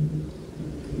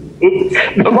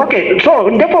 Okay, so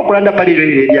therefore, Granda Pali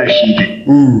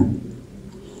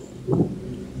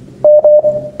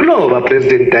no,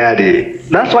 President Tayade.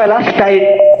 That's why last time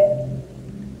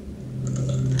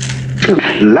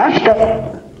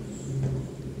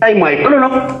I don't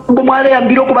know, I'm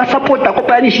below my support. I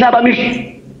company Shnaba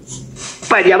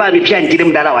Padiaba Fianti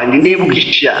Mdala and the name of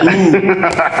Kisha.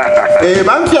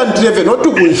 Banfian driven not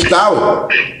to push down.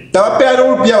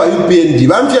 Tapero Pia UPND,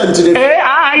 Banfian driven. I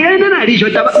don't know,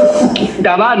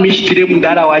 Dava Mishti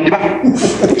Mdala and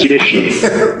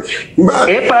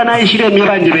Epana Shire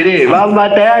Mirandere,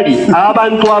 Vamatari,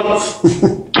 Abantua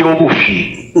Kyobushi.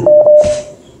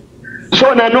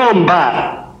 So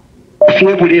Nanomba.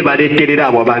 Febule balete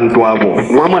labo abantu abo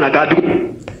mama nakatu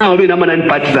abe namana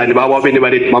partisan baba bene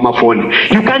balete mama phone.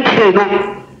 You can't say no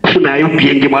na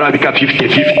UPNG mara bika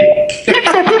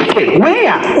 50-50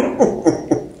 where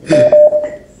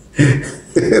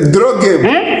drug game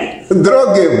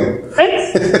drug game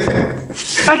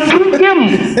a drug game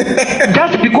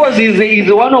just because he's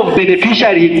one of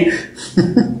beneficiary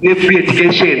in free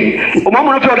education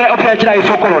mama no feel of chira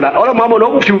isokolola or mama no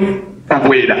ufyu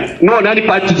no, not the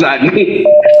partisan.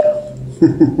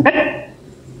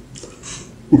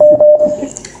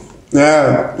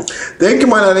 Yeah. Thank you,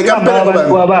 man. Okay,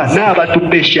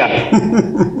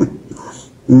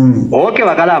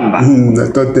 Wakalamba.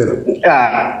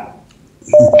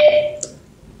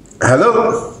 Hello?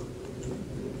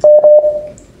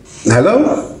 Hello?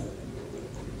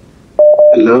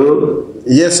 Hello?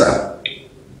 Yes, sir.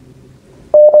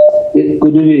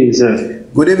 Good evening, sir.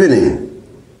 Good evening.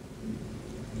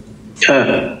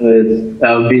 I've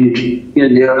been,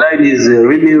 the line is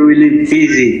really, really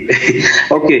busy.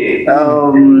 Okay,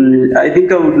 I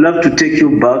think I would love to take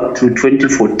you back to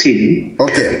 2014.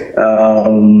 Okay.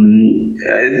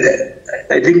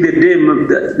 I think the day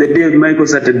Michael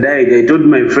Sata died, I told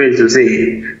my friends to say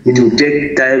it will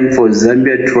take time for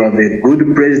Zambia to have a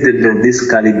good president of this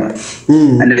caliber.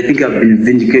 And I think I've been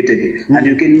vindicated. And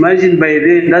you can imagine by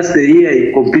then, that's the year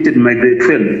I completed my grade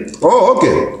 12. Oh,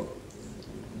 okay.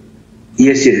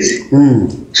 Yes, yes.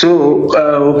 So,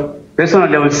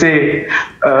 personally, I would say,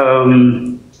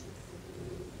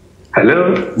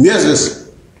 hello? Yes, yes.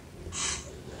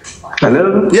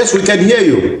 Hello? Yes, we can hear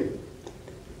you.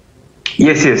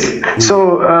 Yes, yes.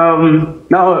 So,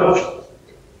 now,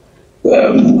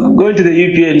 going to the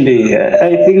UPND,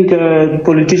 I think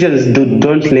politicians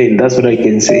don't learn, that's what I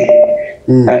can say.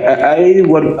 I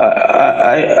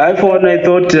for one, I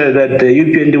thought that the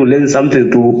UPND will learn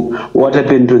something to what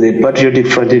happened to the Patriotic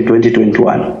Front in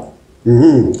 2021.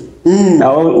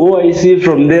 Now, all I see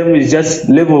from them is just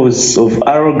levels of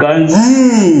arrogance.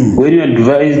 When you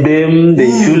advise them, they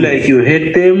feel like you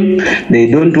hate them. They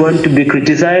don't want to be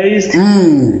criticized.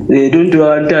 They don't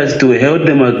want us to hold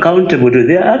them accountable to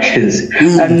their actions.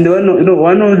 And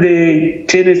one of the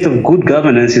tenets of good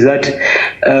governance is that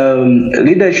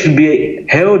leaders should be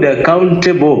held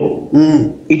accountable.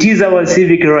 It is our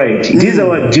civic right. It is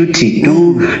our duty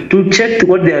to check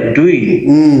what they are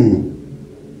doing.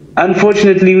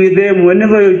 Unfortunately, with them,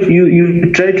 whenever you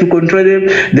try to control them,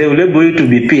 they will label you to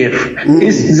be PF.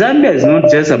 Zambia is not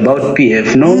just about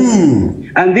PF, no.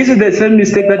 And this is the same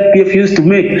mistake that PF used to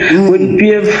make. When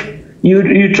PF,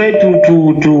 you try to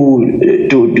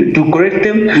correct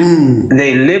them,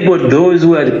 they labeled those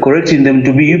who are correcting them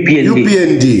to be UPND.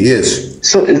 UPND, yes.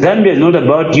 So Zambia is not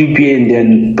about UPND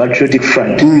and Patriotic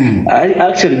Front.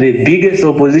 Actually, the biggest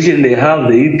opposition they have,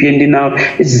 the UPND now,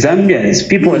 is Zambians.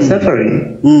 People are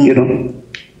suffering, you know.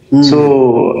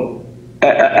 So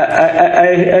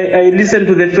I listened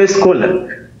to the first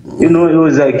caller. You know, he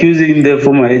was accusing the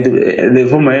former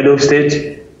head of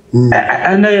state.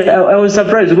 And I was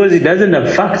surprised because it doesn't have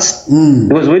facts.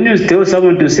 Because when you tell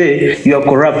someone to say you are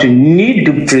corrupt, you need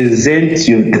to present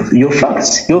your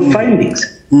facts, your findings,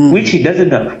 which he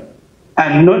doesn't have.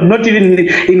 And not even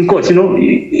in court. You know,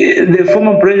 the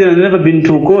former president has never been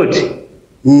to court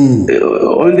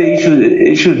on the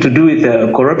issue to do with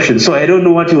corruption. So I don't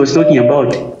know what he was talking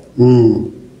about.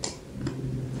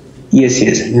 Yes,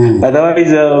 yes.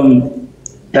 Otherwise,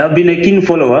 I've been a keen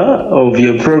follower of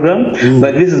your program,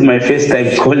 but this is my first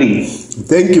time calling.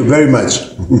 Thank you very much.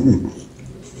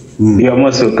 You're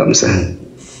most welcome, sir.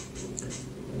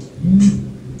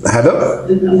 Hello?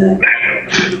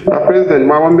 President,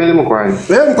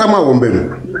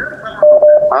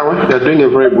 you're doing a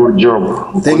very good job.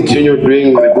 Continue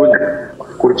doing the good,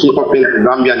 could keep up in the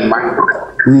Zambian mind.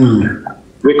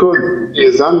 Because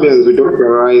as Zambians, we don't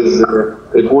realize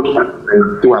a good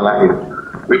to align.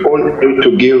 We all need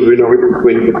to give, you know,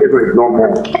 when the paper is no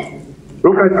more.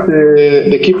 Look at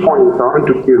the key points I want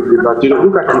to give you that, you know,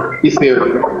 look at this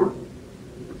area.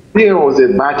 There was a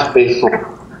bad person.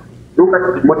 Look at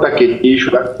the Mutati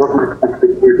issue that's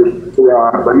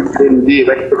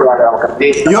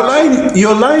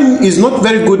your line is not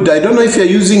very good. I don't know if you're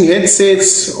using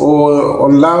headsets or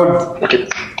on loud. Okay,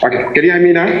 can you hear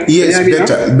me now? Yes,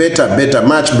 better,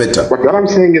 much better. But what I'm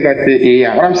saying is that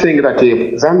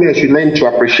Zambia should learn to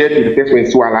appreciate the person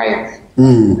with alliance.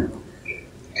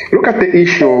 Look at the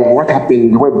issue of what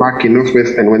happened way back in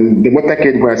Northwestern when the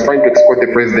Mutati was trying to export the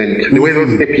president, the way those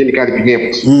APN cards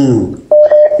behaved.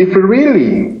 If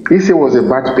really Issa was a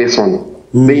bad person,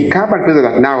 the incumbent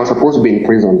president now is supposed to be in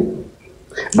prison.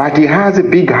 But he has a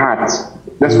big heart.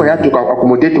 That's why he had to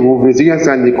accommodate resilience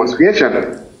and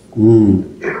reconciliation.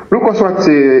 Look also at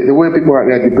the way people are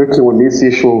debating on this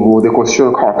issue of the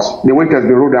constitutional court, the way it has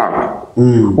been ruled out.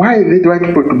 Why is it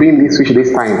right to be in this issue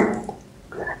this time?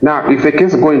 Now, if the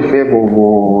case go in favor of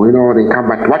the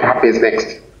incumbent, what happens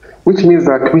next? Which means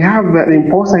that we have the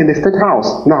imposter in the state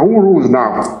house. Now, who rules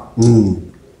now?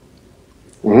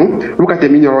 Look at the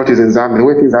minorities in Zambia, the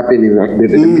way things happen in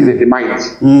the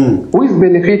mines. Who is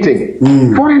benefiting?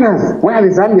 Foreigners. Where are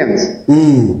the Zambians?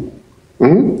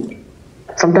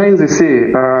 Sometimes they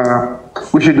say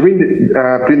we should read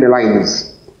between the lines.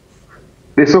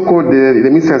 The so-called the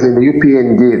ministers in the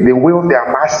UPND, the wealth they are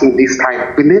amassing this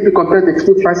time, can they be compared to the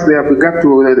 2 fights they have got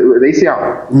to the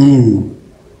ACL?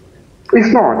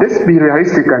 It's not. Let's be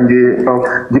realistic and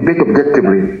debate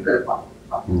objectively.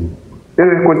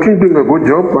 Then continue doing a good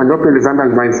job and open the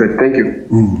Zambian mindset. Thank you.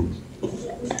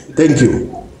 Thank you.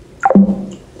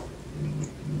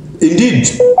 Indeed,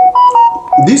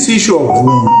 this issue of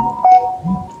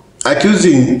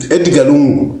accusing Edgar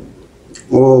Lungu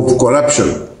of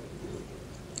corruption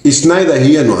is neither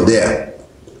here nor there.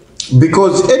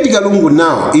 Because Edgar Lungu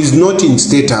now is not in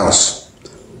State House.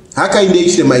 Hakainde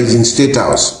Hichilema is in State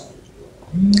House.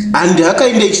 And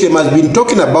Hakainde Hichilema has been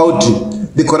talking about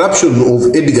the corruption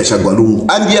of Edgar Lungu.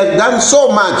 And he has done so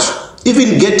much,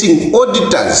 even getting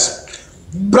auditors,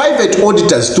 private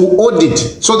auditors to audit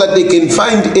so that they can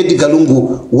find Edgar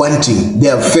Lungu wanting. They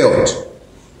have failed.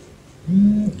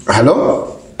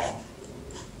 Hello?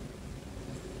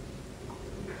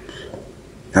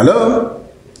 Hello?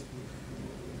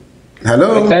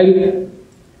 Hello?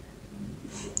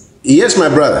 Yes, my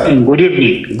brother. Good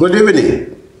evening. Good evening.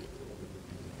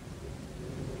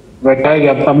 But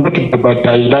I'm not, but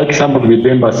I like some of the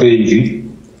members saying.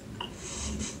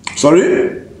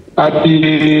 Sorry?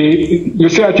 You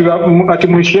say at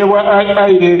Mushewa,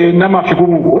 I Nama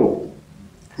Fikubuko?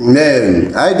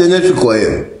 No, I didn't know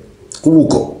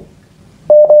Kubuko.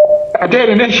 I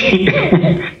didn't know.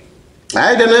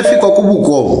 I don't know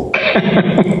Kubuko.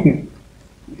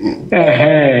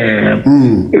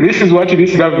 This is what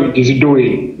this government is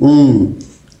doing.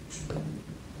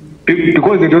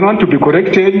 Because they don't want to be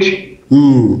corrected.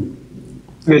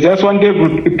 They just want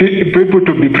people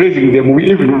to be praising them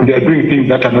even when they are doing things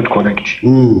that are not correct.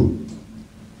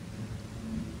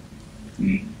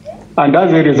 And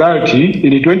as a result, in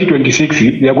 2026,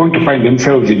 they are going to find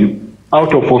themselves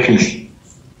out of office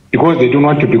because they don't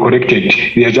want to be corrected.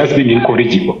 They are just being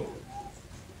incorrigible.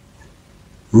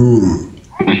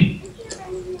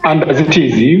 And as it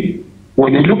is,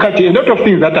 when you look at a lot of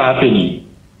things that are happening,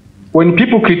 when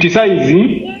people criticize,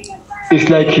 it's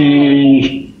like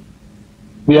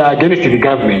they are against the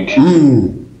government.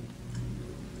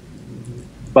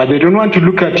 But they don't want to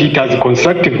look at it as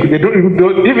constructive. They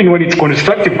don't even when it's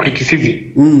constructive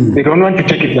criticism, they don't want to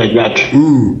take it like that.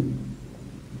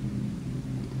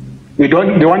 They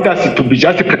want us to be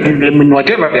just critiquing them in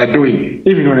whatever they are doing,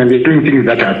 even when they're doing things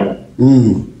that are wrong.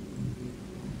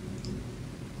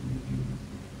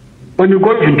 When you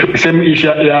go into the same issue,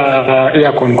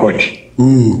 Air Concord,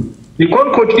 the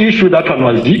Concord issue, that one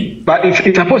was deep, but it's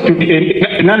supposed to be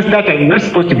a non-starter, and not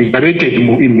supposed to be rated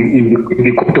in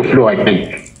the court of law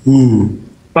again.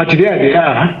 But there they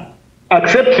are,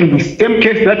 accepting the same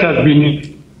case that has been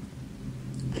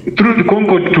through the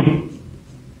Concord to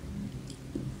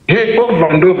head over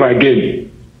and over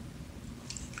again.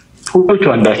 We fail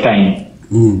to understand.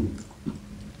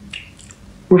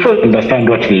 We fail to understand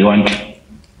what they want.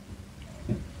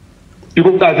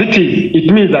 Because as it is,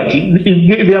 it means that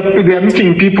they are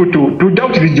making people to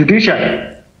doubt the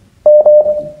judiciary.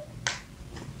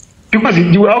 Because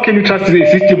how can you trust the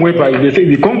system whereby they say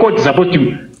the Concord is supposed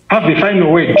to have the final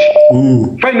word,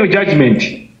 final judgment,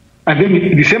 and then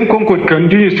the same Concord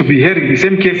continues to be hearing the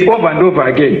same case over and over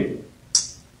again?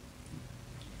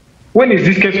 When is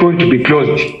this case going to be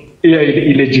closed?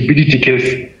 Eligibility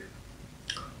case.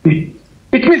 It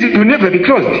means it will never be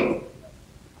closed.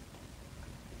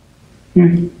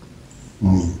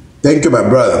 Thank you, my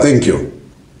brother. Thank you.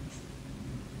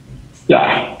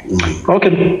 Yeah.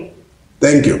 Okay.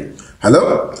 Thank you.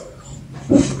 Hello?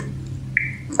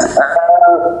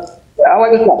 How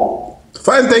are you?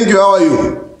 Fine, thank you. How are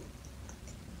you?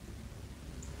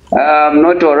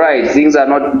 Not all right. Things are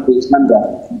not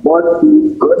standard. Got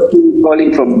to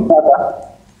calling from Banda.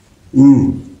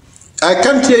 I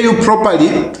can't hear you properly.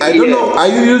 I don't know. Are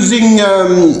you using?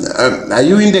 Are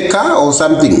you in the car or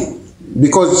something?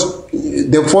 Because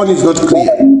the phone is not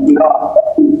clear. No,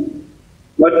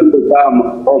 not in the car.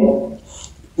 I'm home.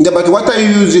 Yeah, but what are you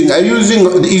using? Are you using?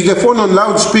 Is the phone on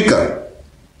loudspeaker?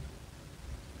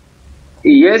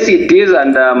 Yes, it is,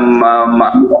 and I'm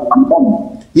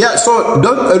home. Yeah, so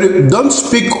don't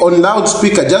speak on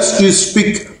loudspeaker. Just you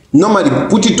speak normally.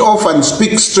 Put it off and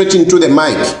speak straight into the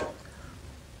mic.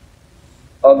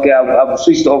 Okay, I've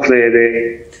switched off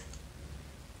the.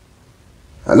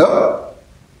 Hello?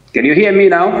 Can you hear me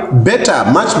now? Better,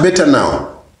 much better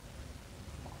now.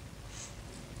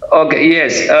 Okay,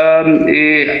 yes.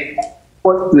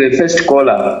 The first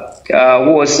caller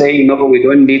who was saying, no, we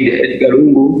don't need Edgar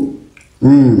Lungu.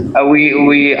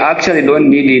 We actually don't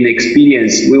need an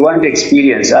experience. We want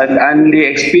experience. And the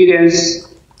experience,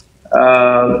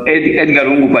 Edgar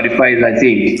Lungu qualifies, I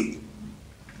think.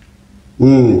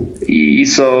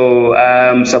 So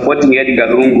I'm supporting Edgar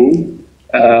Lungu.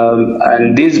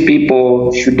 And these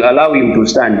people should allow him to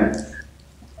stand.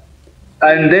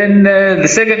 And then the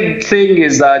second thing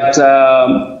is that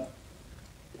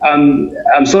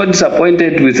I'm so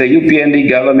disappointed with the UPND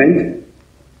government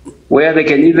where they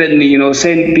can even,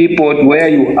 send people to where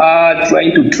you are,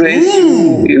 trying to trace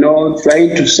you,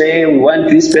 trying to say, we want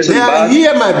this person back. They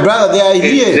are here, my brother. They are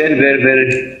here. It's very, very,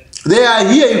 very. They are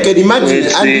here, you can imagine.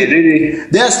 And really,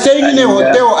 they are staying in a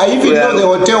hotel. I even know the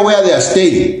hotel where they are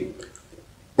staying.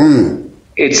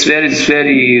 It's very,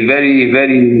 very,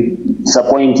 very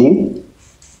disappointing.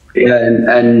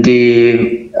 And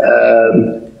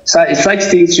such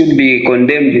things should be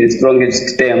condemned in the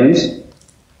strongest terms.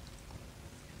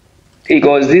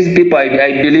 Because these people,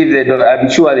 I believe I'm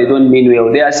sure they don't mean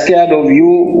well. They are scared of you.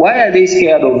 Why are they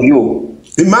scared of you?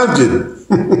 Imagine.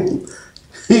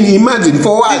 Imagine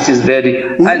for what? This is very.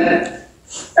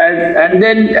 And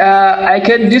then I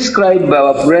can describe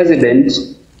our president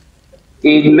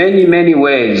in many, many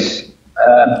ways.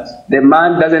 The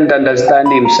man doesn't understand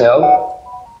himself.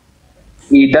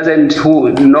 He doesn't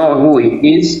know who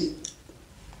he is.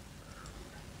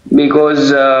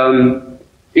 Because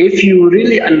if you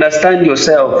really understand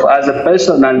yourself as a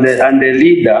person and a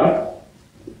leader,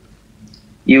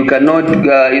 you cannot,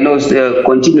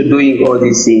 continue doing all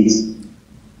these things.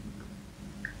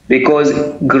 Because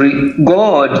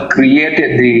God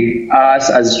created us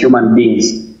as human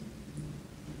beings.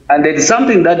 And there is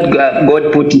something that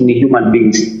God put in the human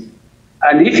beings.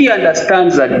 And if he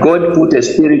understands that God put a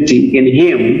spirit in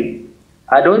him,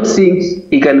 I don't think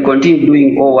he can continue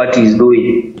doing all what he's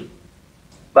doing.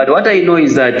 But what I know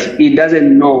is that he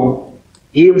doesn't know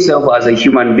himself as a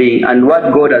human being and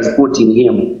what God has put in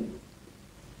him.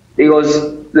 Because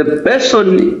the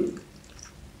person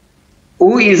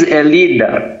who is a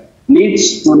leader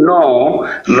needs to know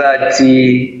that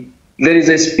there is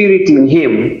a spirit in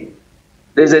him.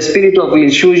 There's a spirit of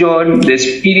infusion,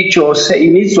 he needs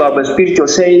to have a spiritual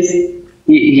sense.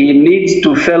 He needs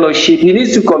to fellowship. He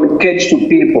needs to communicate to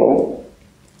people.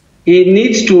 He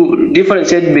needs to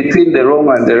differentiate between the wrong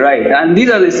and the right. And these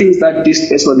are the things that this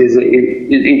person is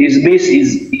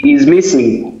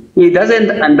missing. He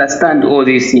doesn't understand all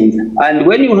these things. And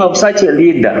when you have such a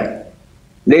leader,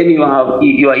 then you are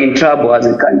in trouble as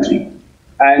a country.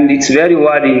 And it's very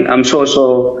worrying. I'm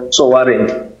so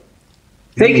worried.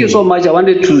 Thank you so much. I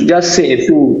wanted to just say a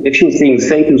few things.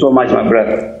 Thank you so much, my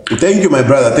brother. Thank you, my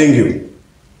brother. Thank you.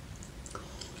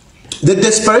 The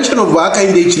desperation of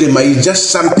Hakainde Hichilema is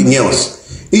just something else.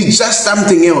 It's just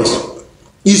something else.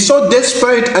 He's so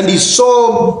desperate and he's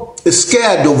so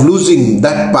scared of losing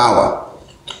that power.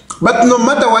 But no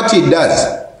matter what he does,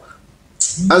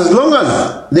 as long as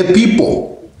the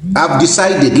people have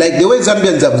decided, like the way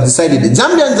Zambians have decided,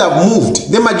 Zambians have moved.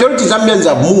 The majority Zambians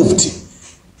have moved.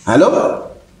 Hello?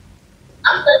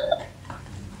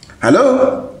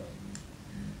 Hello?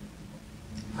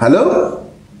 Hello?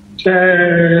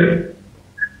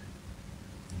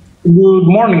 Good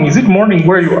morning. Is it morning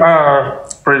where you are,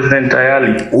 President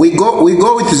Ayali? We go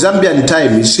with Zambian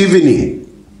time. It's evening.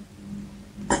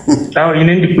 Oh, you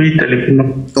need to kuita.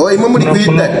 Oh, imamudi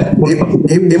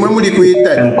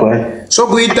kuita. So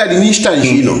kuita di instant,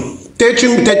 you know.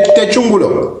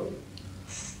 Techungulo.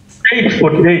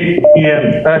 8:48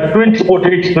 p.m.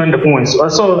 20:48 20 points.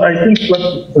 So I think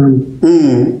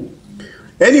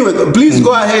Anyway, please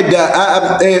go ahead.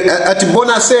 At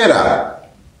Buonasera.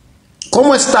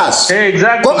 ¿Cómo estás?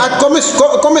 Exactly.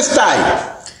 ¿Cómo stai?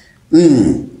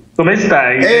 Come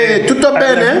stai? Tutto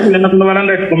bene?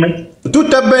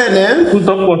 Tutto bene?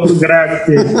 Tutto a posto,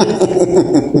 grazie.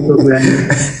 Tutto bene.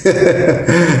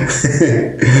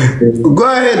 Go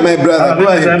ahead, my brother. Go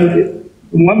ahead.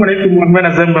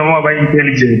 Mwana Zambia more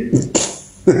intelligent.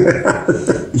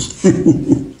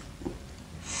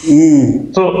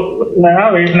 So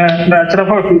now the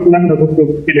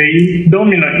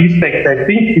domino effect, I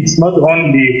think it's not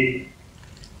only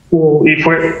for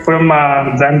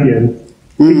Zambians,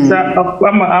 it's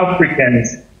Africans.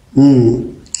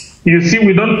 You see,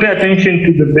 we don't pay attention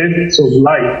to the basics of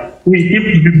life. We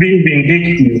keep being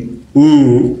vindictive.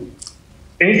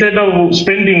 Instead of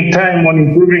spending time on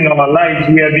improving our lives,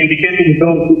 we are vindicating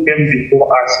those who came before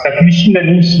us. I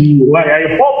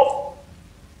hope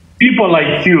people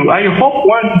like you, I hope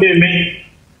one day make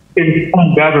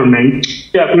a government,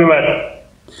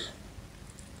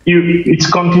 it's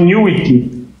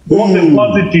continuity. All the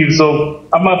positives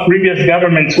of our previous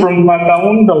governments from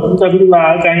Makaunda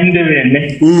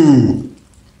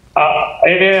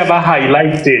are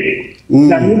highlighted.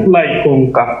 That look like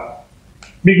Konka.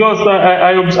 Because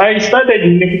I studied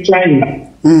in China,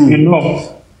 you know.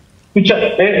 To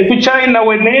China,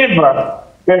 whenever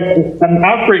an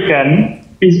African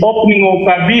is opening up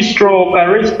a bistro, a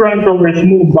restaurant, or a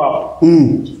small bar,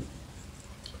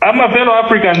 my fellow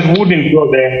Africans wouldn't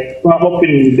go there for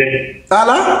opening there.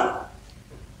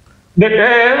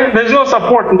 There's no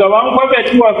support. The one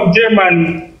who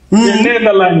Germany, The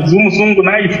Netherlands, umzungu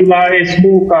na ifula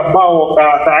esbuka bao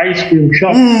ka ice cream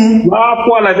shop.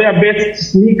 Wapo ala their best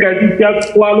sneakers ikya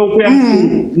kwalo kwa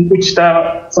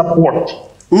mkuchita support.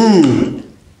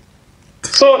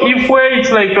 So if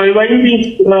it's like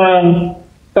in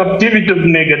captivity of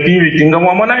negativity,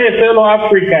 ngamwana a fellow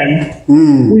African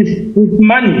with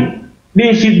money,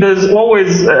 there's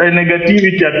always a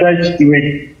negativity attached to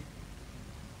it.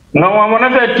 Now,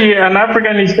 an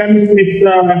African is coming with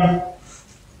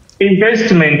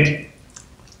investment,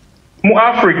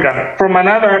 Africa, from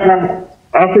another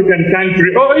African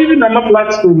country, or even another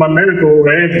blacks from America or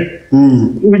wherever,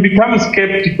 we become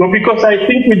skeptical because I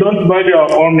think we don't value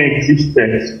our own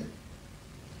existence.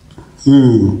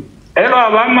 Hello,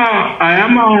 I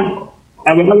am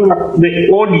the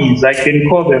oldies, I can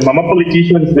call them. I'm a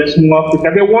politician in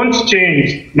Africa. They won't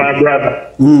change, my brother.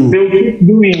 They'll keep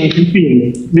doing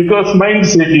anything because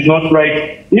mindset is not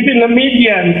right. Even the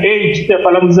median age,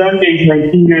 Zambia is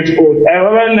 19 years old.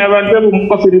 I never to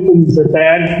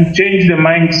change the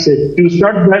mindset, to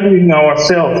start valuing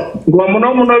ourselves.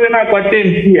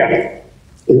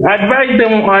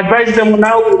 Advise them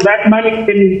now that money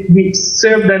can be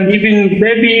saved and even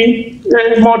maybe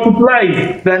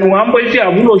multiplied. Then it's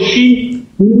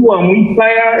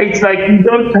like you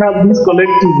don't have this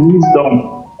collective wisdom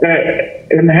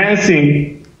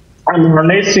enhancing and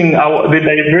harnessing the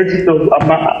diversity of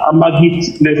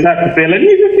amagit the Sakapel and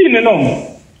everything, you know.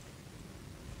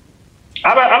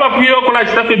 Aba pio kola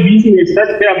start a business,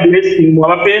 that's their blessing.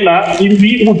 Wapela in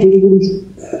the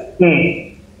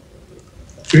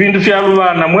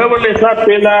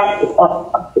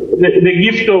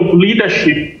gift of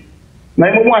leadership.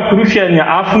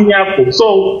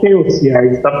 So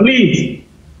please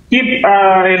keep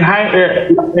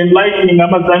enlightening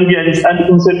Zambians and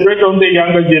concentrate on the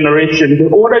younger generation. The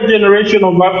older generation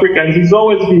of Africans is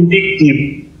always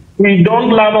vindictive. We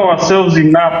don't love ourselves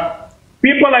enough.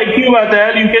 People like you are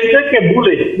there, you can take a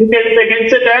bullet. You can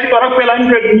say,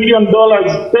 $100 million,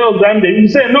 tell Zambia. You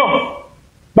say no.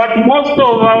 But most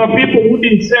of our people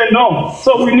wouldn't say no.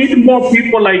 So we need more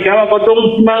people like our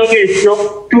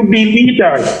to be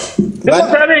leaders.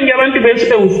 Because having a to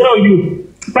will sell you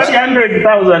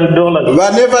 $100,000.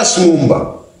 Whenever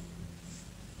Smumba.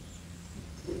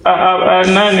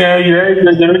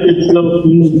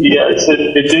 It's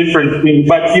a different thing.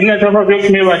 But you know,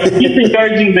 keep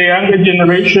encouraging the younger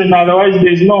generation, otherwise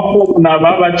there's no hope now.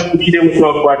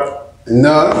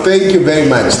 No, thank you very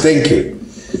much. Thank you.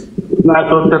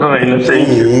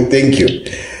 Thank you.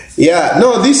 Yeah,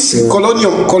 no, this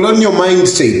colonial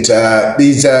mindset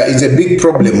is a big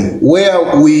problem where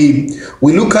we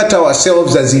look at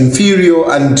ourselves as inferior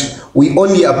and we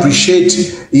only appreciate,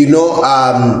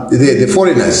 the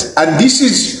foreigners. And this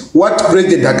is what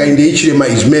President Hakainde Hichilema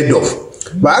is made of.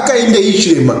 But Hakainde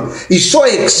Hichilema is so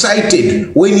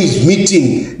excited when he's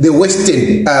meeting the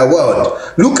Western world.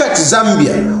 Look at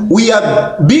Zambia. We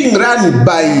are being run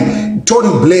by Tony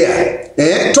Blair.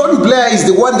 Tony Blair is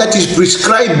the one that is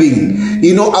prescribing,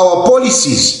 our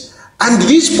policies. And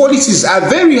these policies are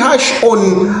very harsh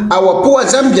on our poor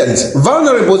Zambians,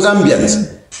 vulnerable Zambians.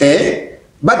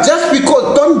 But just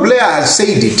because Tony Blair has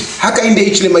said it, Hakainde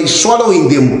Hichilema is swallowing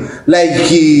them like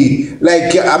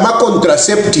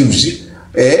contraceptives,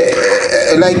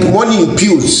 like morning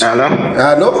pills. Hello?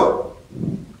 Hello?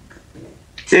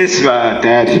 Yes,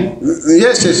 Daddy.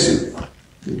 Yes.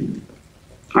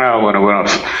 Bueno.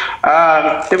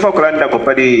 Tefa kulanda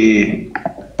kupadi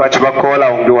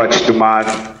pachibakola undu wachituma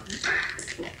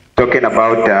talking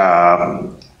about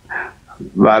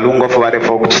Lungu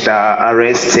for kuchita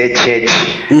arrest church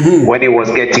when he was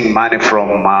getting money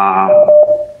from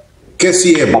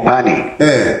KCM. Mopani.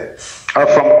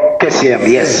 From KCM,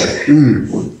 yes.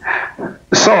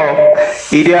 So,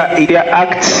 Idia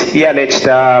Act, he alleged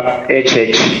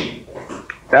church.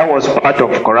 That was part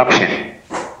of corruption.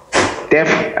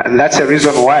 And that's the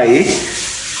reason why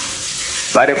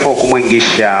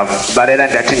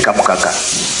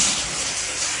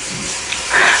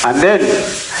and then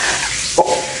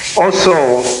also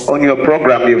on your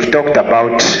program you've talked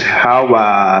about how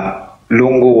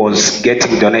Lungu was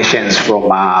getting donations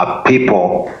from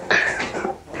people,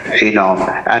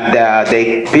 and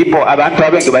the people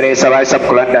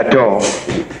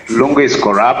Lungu is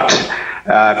corrupt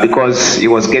because he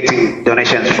was getting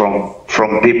donations from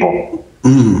people.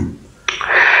 And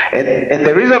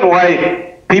the reason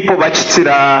why people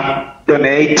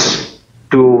donate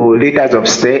to leaders of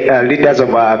state, leaders of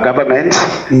government,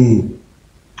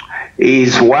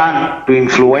 is one, to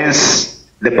influence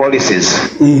the policies.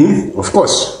 Of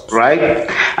course. Right?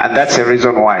 And that's the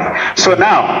reason why. So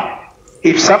now,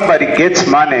 if somebody gets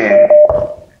money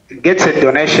gets a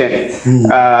donation,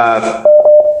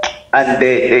 and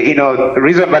the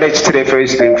reason why it's today for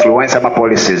is to influence some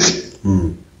policies.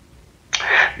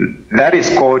 That is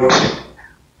called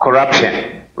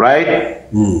corruption, right?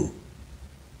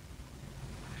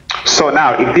 So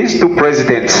now, if these two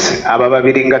presidents,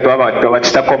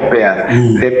 compare,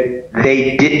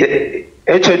 they did.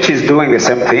 HH is doing the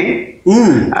same thing,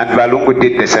 and Lungu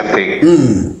did the same thing,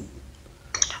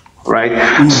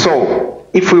 right? So,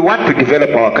 if we want to develop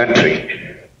our country,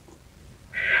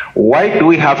 why do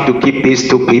we have to keep these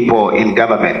two people in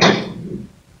government?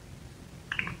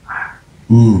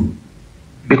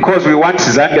 Because we want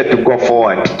Zambia to go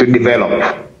forward, to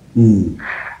develop.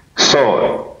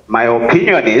 So, my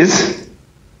opinion is,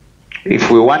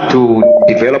 if we want to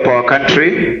develop our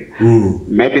country,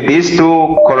 maybe these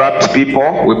two corrupt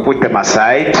people, we put them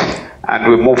aside and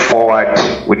we move forward,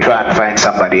 we try and find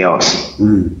somebody else.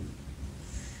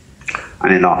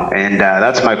 And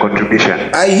that's my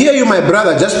contribution. I hear you, my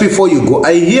brother. Just before you go,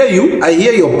 I hear you. I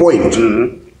hear your point.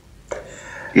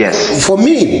 Yes. For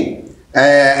me,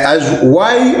 as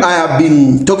why I have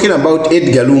been talking about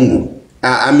Edgar Lungu,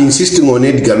 I'm insisting on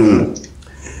Edgar Lungu.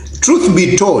 Truth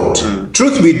be told,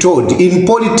 in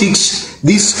politics,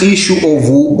 this issue of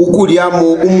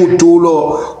ukuriamo,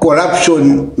 umutulo,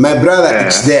 corruption, my brother,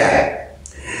 it's there.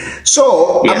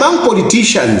 So, among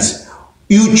politicians,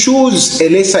 you choose a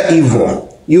lesser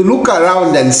evil. You look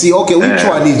around and see, okay, which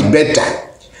one is better?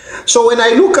 So when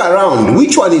I look around,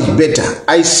 which one is better?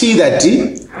 I see that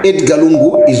Edgar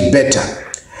Lungu is better.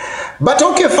 But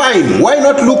okay, fine. Why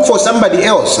not look for somebody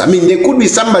else? I mean, there could be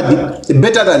somebody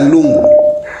better than Lungu.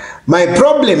 My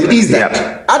problem is that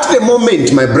at the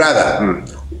moment, my brother,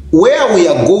 where we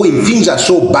are going, things are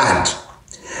so bad.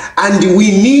 And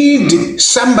we need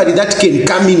somebody that can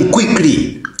come in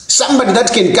quickly. Somebody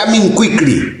that can come in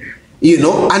quickly,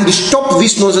 and stop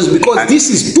this nonsense, because this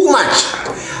is too much.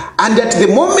 And at the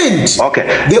moment,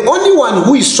 the only one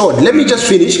who is sold, let me just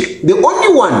finish, the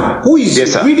only one who is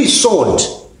really sold,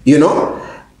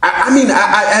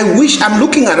 I wish, I'm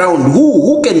looking around,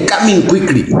 who can come in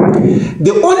quickly.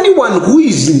 The only one who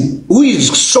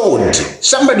is sold,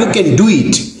 somebody who can do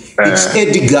it, it's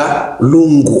Edgar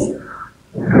Lungu.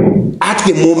 At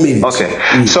the moment.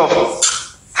 So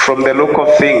from the look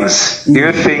of things, do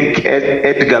you think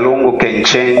Edgar Lungu can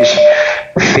change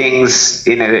things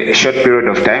in a short period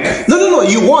of time? No,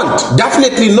 you won't.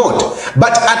 Definitely not.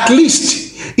 But at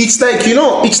least, it's like,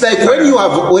 it's like when you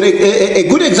have, a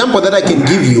good example that I can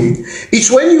give you, it's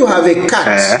when you have a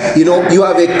cat, you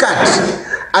have a cat,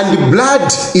 and the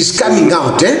blood is coming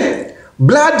out,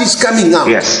 Blood is coming out.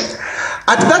 Yes.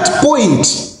 At that point,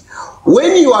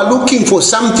 when you are looking for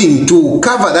something to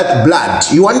cover that blood,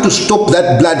 you want to stop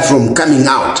that blood from coming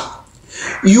out.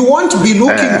 You won't be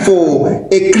looking for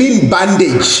a clean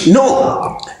bandage.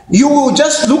 No. You will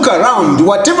just look around,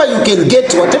 whatever you can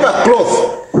get, whatever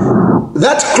cloth.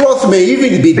 That cloth may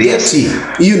even be dirty,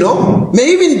 may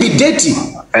even be dirty.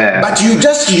 But you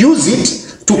just use it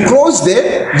to close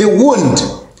the wound.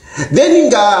 Then in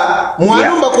the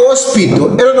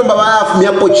hospital,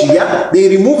 they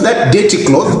remove that dirty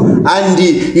cloth and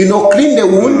clean the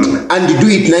wound and do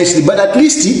it nicely. But at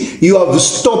least you have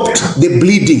stopped the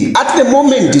bleeding. At the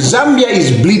moment, Zambia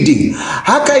is bleeding.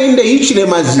 Haka in the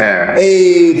Ichilemas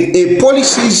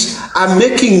policies are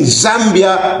making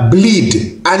Zambia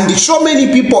bleed, and so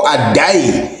many people are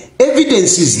dying.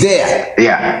 Evidence is there.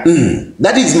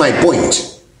 That is my point.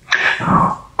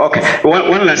 Okay,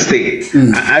 one last thing.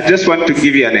 I just want to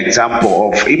give you an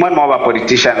example of even more of a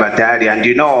politician battalion,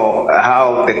 and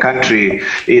how the country,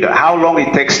 how long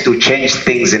it takes to change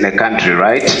things in the country,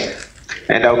 right?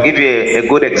 And I'll give you a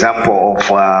good example of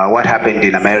what happened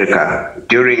in America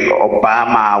during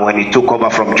Obama when he took over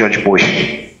from George Bush.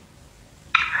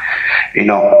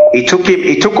 It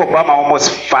took Obama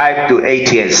almost 5 to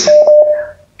 8 years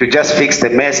to just fix the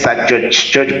mess that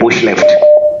George Bush left.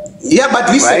 Yeah, but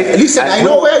listen, I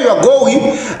know where you're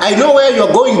going.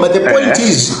 But the point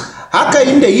is, haka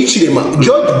in the Ichilema,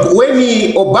 George, when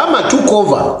Obama took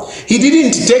over, he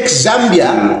didn't take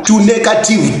Zambia to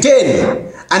 -10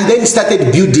 and then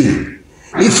started building.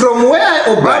 From where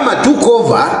Obama took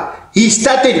over, he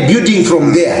started building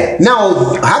from there.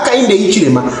 Now, haka in the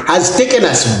Ichilema has taken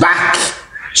us back.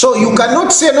 So you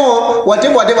cannot say no,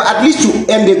 whatever, at least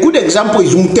and a good example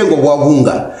is Mtengo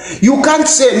Wabunga. You can't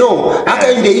say no,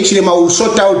 Haka in the Ichilema will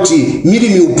sort out mili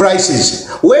meal prices.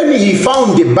 When he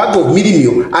found a bag of mili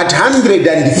meal at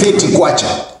 130 kwacha,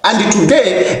 and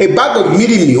today a bag of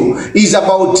mili meal is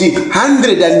about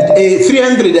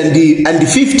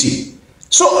 350.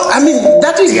 So, I mean,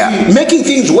 that is making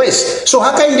things worse. So,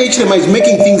 Hakainde Hichilema is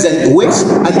making things worse,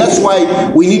 and that's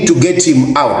why we need to get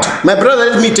him out. My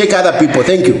brother, let me take other people.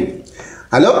 Thank you.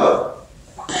 Hello?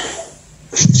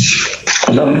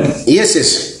 Hello? Yes,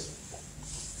 yes.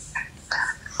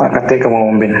 Akateka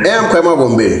mawombeni. Kwa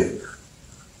mawombeni.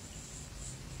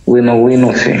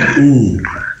 Wino fe.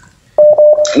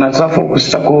 Nasafu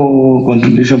kusitaku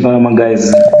contribution para my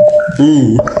guys.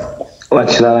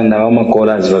 Wachilala na wama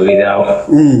callers wawili hao.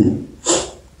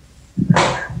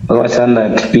 Wachanda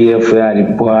PF ya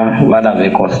lipwa wada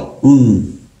vekos.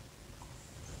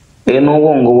 Eno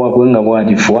wongo wakuenga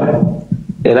wajifua.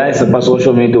 Era isa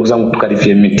social media kusangu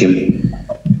tukarifie meeting.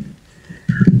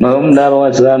 Na mdaro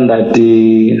wachilanda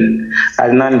ati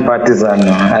alinani partisan.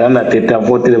 Alanda teta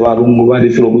vote warungu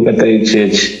warifilo kukata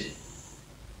church.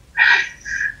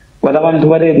 Wala bantu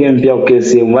baredi mpya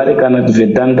ukesi mwari kana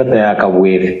tuvedanta ta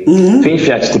yakabwere.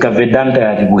 Finshi achitika vedanta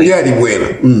ya dibwere. Ya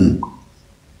dibwere.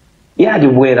 Ya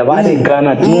dibwere bale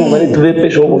kana tumu bale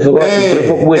tuvepe shoko fiko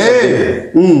prefo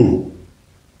kubwere.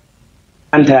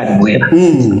 Anta ya dibwere.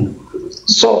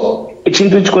 So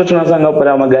ichintu chiko tunasanga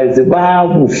para magazi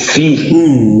babufi.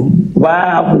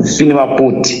 Babufi ni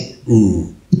maputi.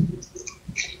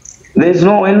 There's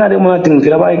no another thing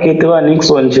kila ketewa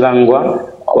Nixon chilangwa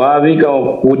wabika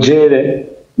kujere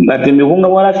nati mihunga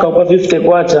warafika kwa 50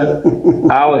 kwacha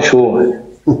awe sure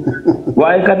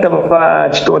waikata papa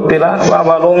chitotela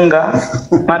wabalonga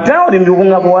matao ni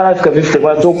mihunga warafika 50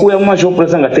 kwacha okuya mmasho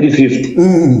presa nga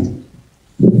 350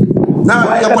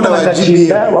 na yapo na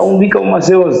GBM waumbika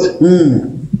umaseozi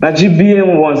na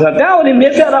GBM bonza tao ni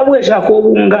mefya rabwesha ko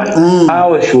bunga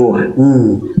awe sure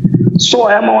so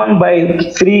I am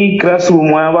 1/3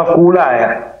 classroom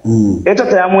wabakulaya eta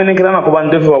tayamwenekera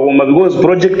nakubandefu babomba because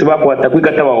project bako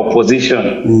atakwikata ba opposition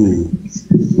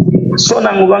so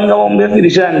nangubanga bombe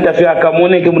firisha ntafya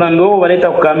kamoneke mnando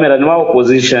baleta ku kamera ni wa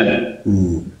opposition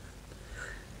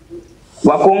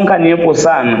wakonka niepo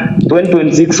sana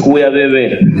 2026 kuya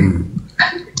bebe.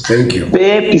 Thank you.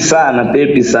 Pepi sana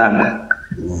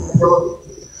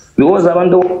because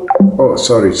abantu oh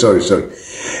sorry.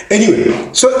 Anyway,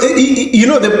 so you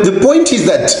know the point is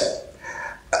that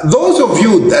those of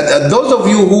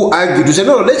you who argue to say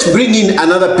no, let's bring in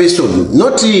another person,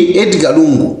 not Edgar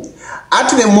Lungu.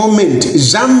 At the moment,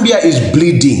 Zambia is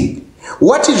bleeding.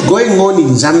 What is going on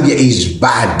in Zambia is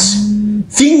bad.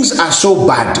 Things are so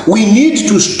bad. We need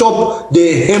to stop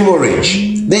the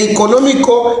hemorrhage, the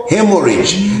economical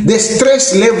hemorrhage, the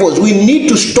stress levels. We need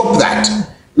to stop that.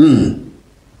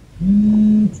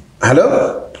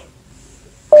 Hello?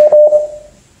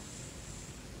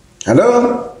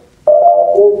 Hello?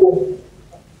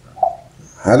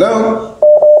 Hello?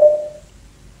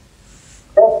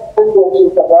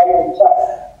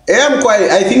 I'm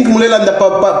quiet. I think mulela nda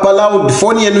loud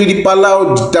phone yenu ili pa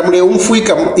loud tamule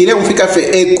umfuika ile umfika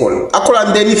fe echo akola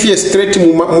ndeni fie straight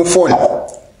mu phone.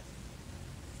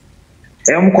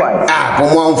 I'm quiet.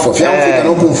 Pomwa umfo fia umfika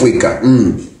no kumfuika.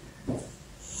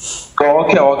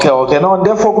 Okay. No,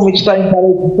 therefore kumichita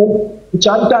encourage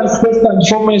chanta space and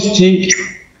foremost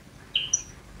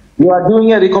you are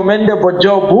doing a recommendable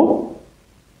job.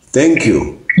 Thank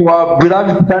you. To our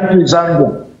beloved country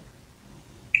Zambia.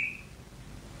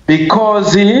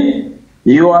 Because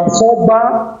you are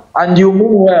sober and you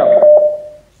move well.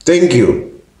 Thank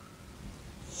you.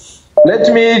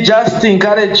 Let me just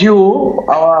encourage you,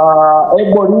 our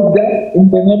able leader,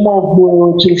 in the name of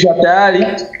Chief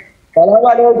Tayari.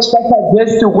 Just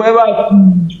to whoever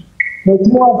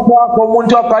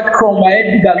apart from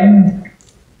Edgar,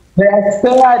 they are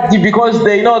scared because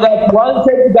they know that once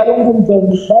Edgar is on the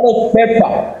ballot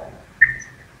paper,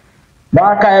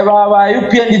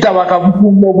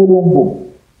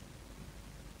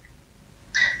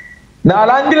 na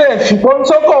landile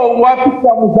fikonsoko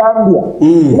wapita mu Zambia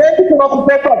nendi kuno ku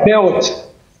paper belt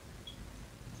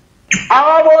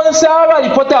abonsa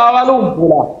abalipota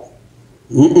abalumbula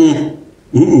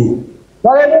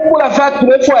wale lumbula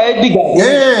factory for Edgar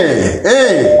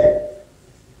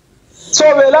so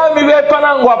belami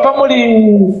bepanango apamuli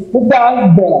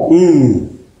Banda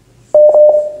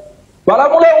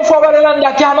Balamule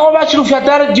ufabalelanda kano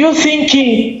bachirufyatara. Do you think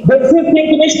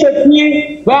Mr.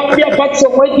 P Zambia patso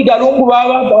mweti galungu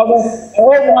baba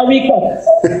mwabika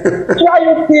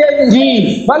chayo PNG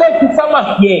bale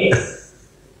kusama ye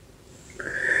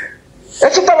they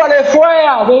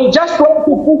just want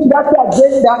to push that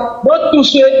agenda, not to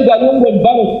say galungu and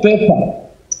ballot paper.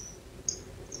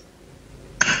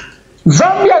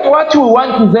 Zambia, what we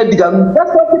want is Edgar.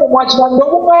 That's what we watch.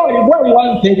 What we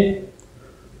want it.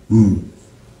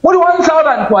 What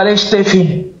 1,000 to arrest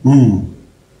Stephen?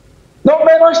 No,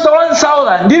 menos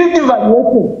 1,000. Didn't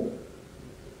evaluate.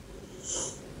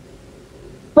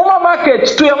 Puma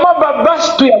market to your mother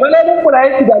bus to your whatever for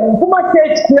Edgar Lungu. Puma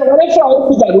church to your whatever Edgar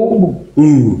Lungu.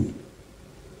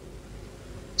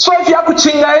 So if you have to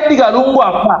change Edgar Lungu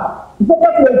apart, you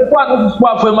have to go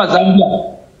for Zambia.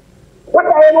 What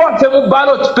I want to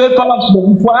ballot paper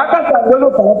for I can't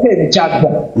pay the charge.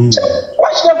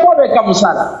 What's the problem,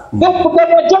 Kamusala? They put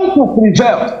them a to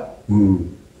prevail.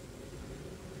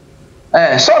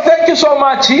 So thank you so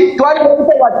much.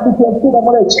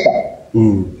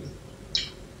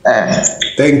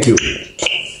 Thank you.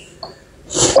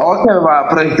 Okay,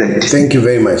 President. Thank you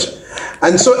very much.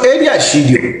 And so Edgar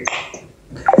Shidio,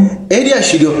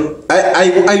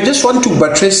 I just want to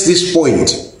buttress this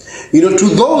point. You know, to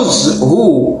those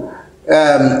who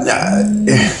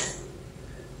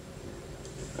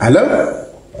hello?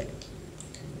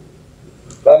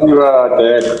 You are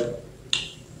dead.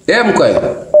 Mkwai.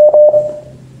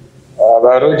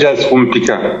 Rogers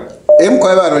kumpika.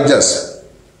 Mkwai ba Rogers.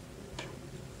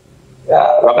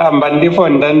 Wakamba ndifo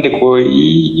ndandiko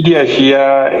iliashia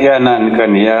ya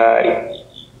nanikani ya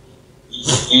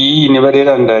ni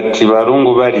barera ndati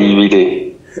barungu bari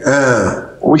ibire.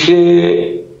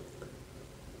 Ushe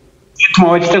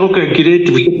tumawachita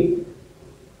kukalculate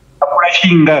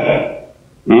akurashinga.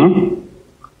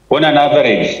 On an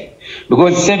average.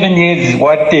 Because 7 years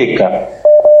what take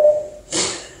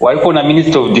waliko na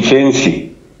Minister of Defense.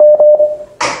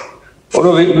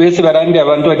 Olo wese barandi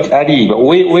abantu ariba.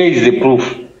 Where is the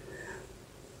proof?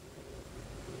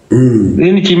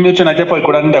 Nini chimecho na japo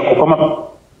alikuranda kwa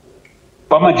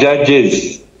pama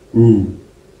judges.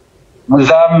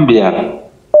 Zambia.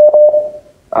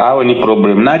 Awo ni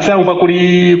problem. Na cha upa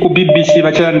kuri ku BBC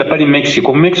bachanda pali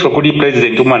Mexico. Mexico kuri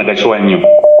president umwana gachwanyo.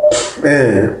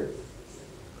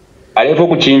 Alipo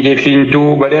kuchinje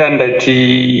fintu balera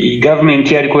ndati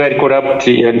government yali corrupt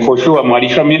and for sure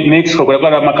mwalisha Mexico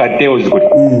kwa makateos kuli.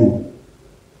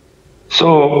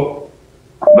 So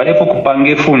balipo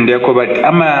kupange funde yako but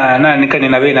ama nani kani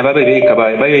na bena babebeka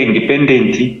bayo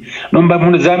independent nomba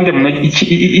mu Zambia mu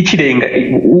ichirenga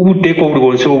ubuteko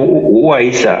ubwonso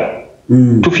waisa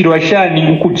tufirwa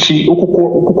shani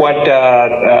ukukwata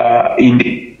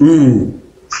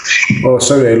Oh,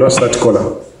 sorry, I lost that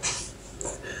caller.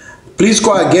 Please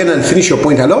call again and finish your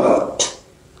point. Hello?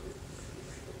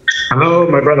 Hello,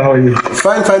 my brother, how are you?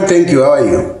 Fine, thank you. How are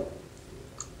you?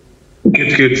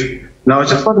 Good. Now, I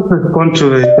just wanted to respond to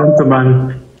the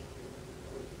gentleman.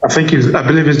 I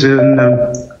believe he's in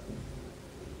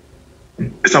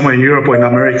somewhere in Europe or in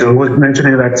America, who was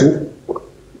mentioning that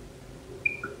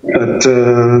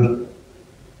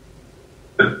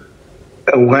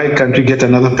why can't we get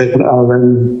another person other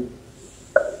than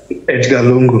Edgar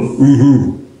Lungu?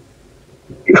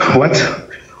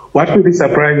 What really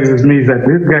surprises me is that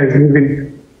this guy is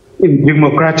living in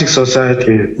democratic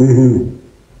society.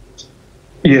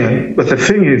 Yeah, but the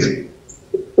thing is,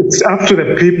 it's up to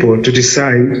the people to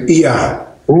decide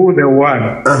who they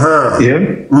want.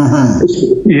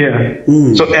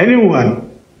 So anyone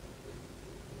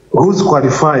who's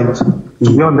qualified to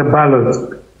be on the ballot,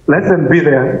 let them be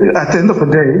there. At the end of the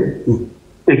day,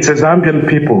 it's the Zambian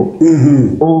people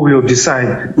who will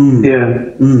decide.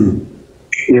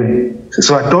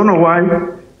 So I don't know why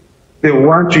they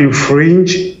want to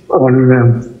infringe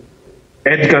on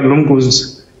Edgar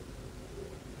Lungu's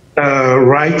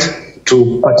right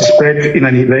to participate in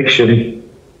an election.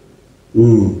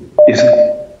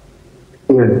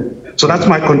 So that's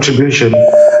my contribution.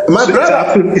 My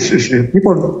brother,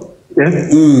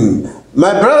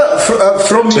 my brother,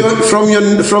 from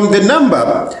the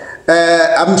number,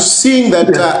 I'm seeing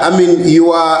that. I mean,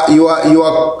 you are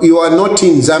not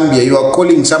in Zambia. You are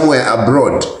calling somewhere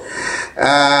abroad.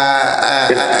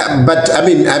 But I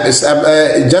mean,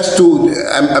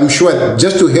 I'm sure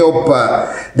just to help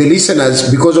the listeners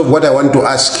because of what I want to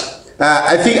ask.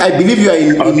 I believe you are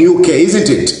in UK, isn't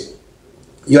it?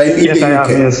 You are in the UK.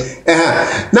 Yes.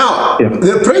 Now,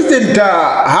 the President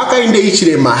Hakainde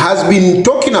Hichilema has been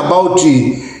talking about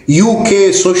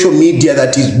UK social media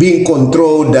that is being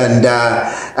controlled, and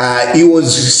he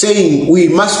was saying we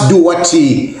must do what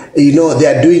they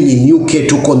are doing in UK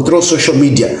to control social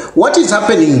media. What is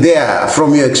happening there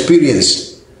from your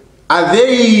experience?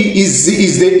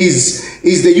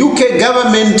 Is the UK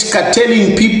government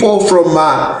curtailing people from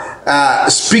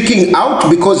speaking out?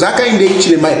 Because Hakainde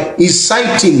Hichilema is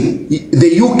citing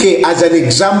the UK as an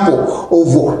example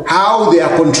of how they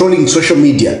are controlling social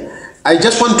media. I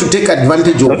just want to take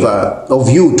advantage of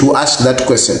you to ask that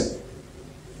question.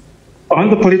 On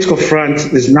the political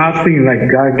front, there's nothing like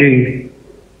gagging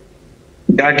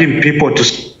people to.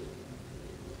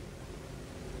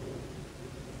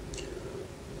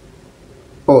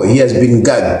 Oh, he has been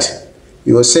gagged.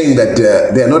 He was saying that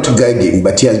they are not gagging,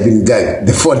 but he has been gagged.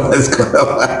 The phone has gone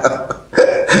up.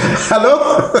 Hello?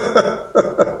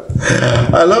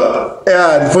 Hello?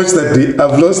 Yeah, unfortunately,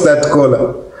 I've lost that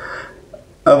caller.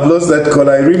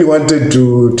 I really wanted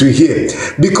to hear.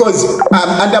 Because,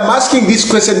 and I'm asking this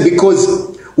question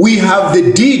because we have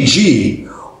the DG,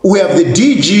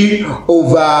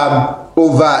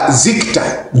 of Zikta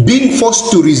being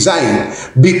forced to resign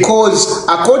because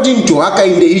according to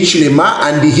Hakainde Hichilema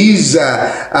and his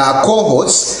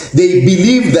cohorts, they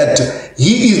believe that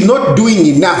he is not doing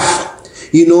enough,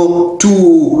 you know,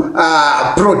 to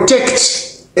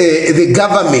protect the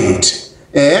government.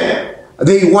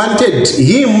 They wanted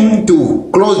him to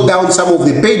close down some of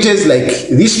the pages, like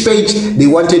this page. They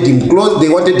wanted him closed. They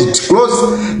wanted it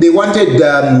closed. They wanted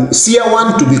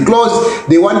Sia1 to be closed.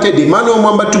 They wanted Emmanuel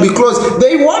Mwamba to be closed.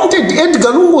 They wanted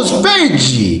Edgar Lungu's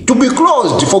page to be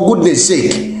closed, for goodness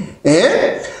sake.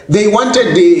 They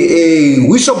wanted the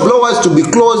whistleblowers to be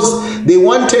closed. They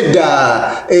wanted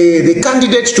the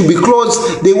candidates to be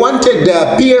closed. They wanted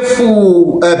the PF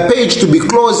page to be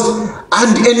closed,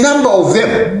 and a number of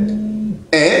them.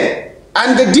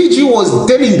 And the DG was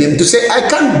telling them to say, I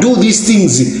can't do these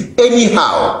things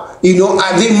anyhow. You know,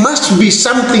 there must be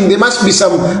something, there must be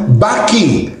some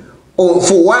backing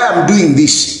for why I'm doing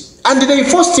this. And they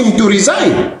forced him to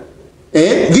resign.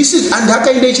 This is, and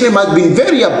Hakainde Hichilema has been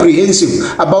very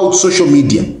apprehensive about social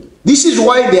media. This is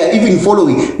why they are even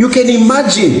following. You can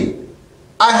imagine,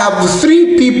 I have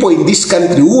 3 people in this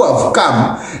country who have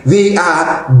come. They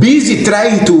are busy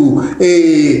trying to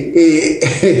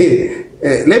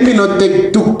let me not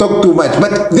talk too much,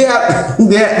 but they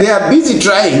are busy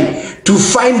trying to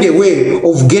find a way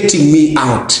of getting me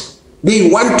out. They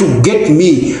want to get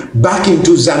me back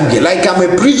into Zambia, like I'm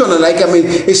a prisoner, like I'm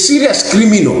a serious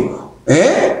criminal.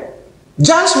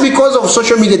 Just because of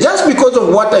social media, just because of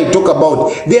what I talk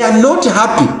about, they are not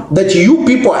happy that you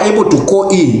people are able to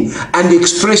call in and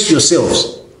express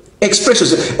yourselves. Express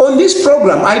yourself. On this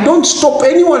program, I don't stop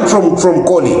anyone from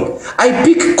calling. I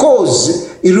pick calls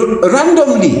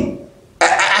randomly.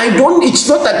 I don't, it's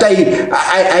not that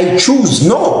I choose.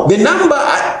 No, the number,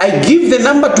 I give the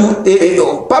number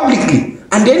to publicly,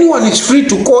 and anyone is free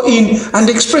to call in and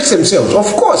express themselves.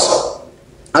 Of course.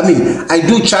 I mean, I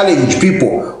do challenge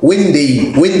people when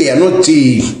they are not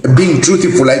being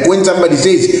truthful. Like when somebody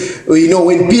says, you know,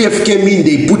 when PF came in,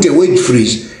 they put a wage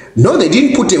freeze. No, they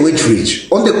didn't put a wage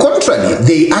freeze. On the contrary,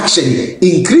 they actually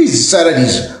increased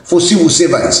salaries for civil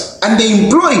servants, and they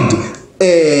employed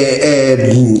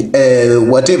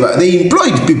whatever. They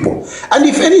employed people, and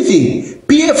if anything,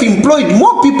 PF employed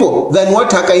more people than what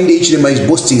Hakainde Hichilema is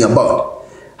boasting about.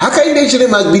 Hakainde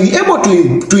Hichilema has been able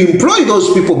to employ those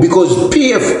people because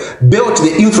PF built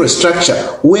the infrastructure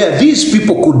where these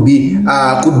people could be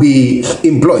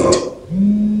employed.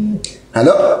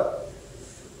 Hello?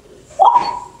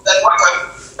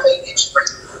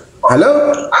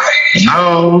 Hello?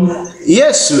 Hello.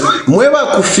 Yes,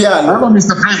 Mweba Kufialo. Hello,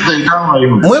 Mr. President. How are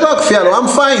you? Mweba Kufialo, I'm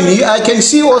fine. I can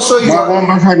see also you.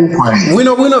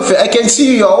 I can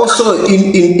see you are also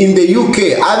in the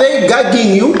UK. Are they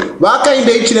gagging you? Hakainde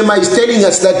Hichilema is telling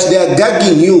us that they are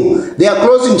gagging you. They are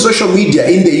closing social media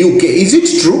in the UK. Is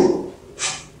it true?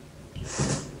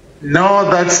 No,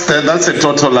 that's a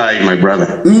total lie, my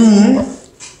brother.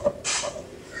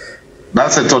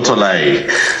 That's a total lie.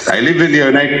 I live in the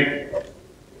United.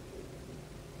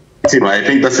 I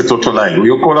think that's a total lie.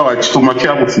 You call our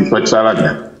Chitumakia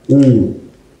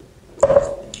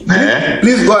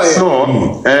Please go ahead. So,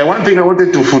 one thing I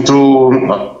wanted to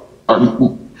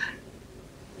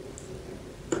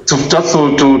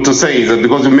say is that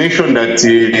because you mentioned that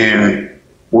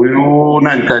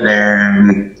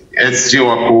SG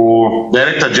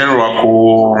Director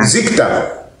General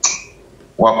Zikta.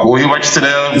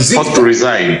 Supposed to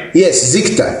resign. Yes,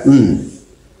 Zikta.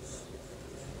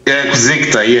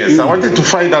 Zikta, yes. I wanted to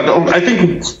find out. I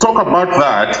think talk about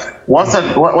that. What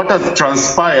has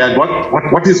transpired?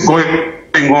 What is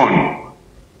going on?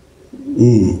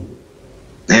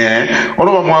 All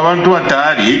of them want to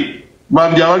atari.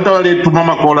 Bambia wale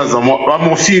tumama kola za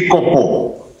wamofi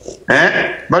kopo.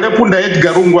 Balepunda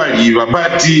Edgar aliva,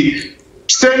 but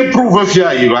still prove of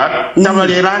yaiva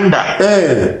tabaleranda.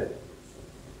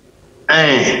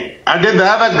 And then the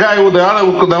other guy,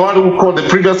 the one who called the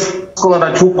previous scholar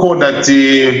that who called that I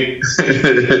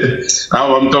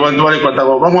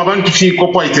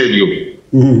tell you.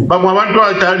 But I want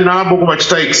to tell you now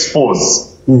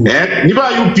expose. Never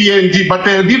UPND, but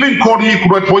they even called me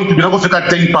to point to be able to get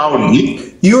 10 pounds.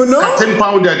 You know? 10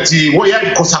 pounds that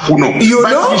Kosakuno. You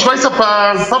know? But if I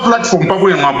suppose a platform, Papu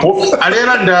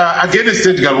against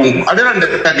Edgar,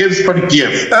 against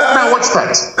PF. Now what's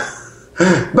that?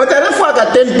 But I don't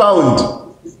got 10 pounds.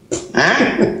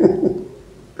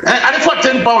 I for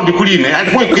 10 pounds, can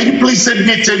you please send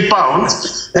me 10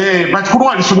 pounds? But who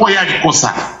wants to buy a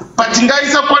cosa? But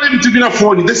guys are calling to be a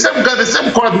phone. The same guy, the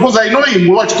same color, because I know him. We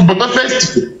watch the Banda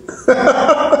festival.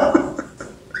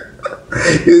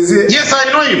 Yes, I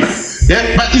know him.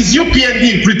 Yeah, but is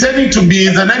UPND pretending to be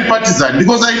the 9 partisan?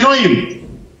 Because I know him.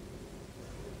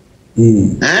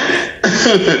 He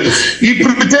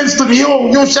pretends to be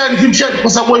you shine him shine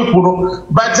because I'm going to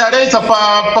but I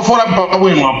perform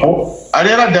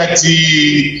that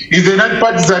he is a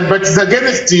non-partisan but is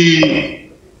against the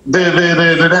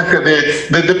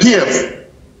PF.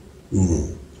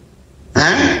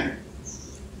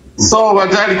 So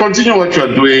but I'll continue what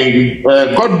you're doing.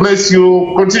 God bless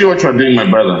you. Continue what you're doing, my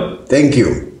brother. Thank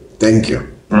you. Thank you.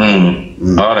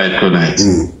 All right, good night.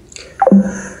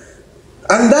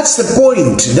 And that's the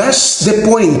point. That's the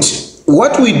point.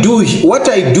 What we do, what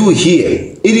I do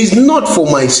here, it is not for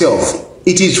myself.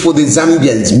 It is for the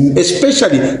Zambians,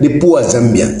 especially the poor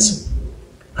Zambians.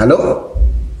 Hello?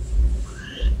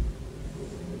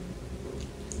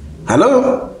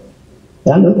 Hello?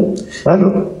 Hello?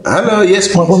 Hello? Hello,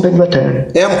 yes. Mabombe mbata.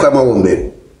 Emka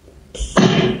mabombe.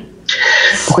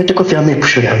 Ukwete kofi ame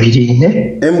pusho ya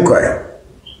virine. Emka.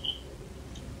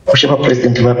 Kushaba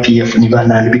president wa PF ni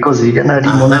banani because igana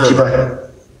limona kiba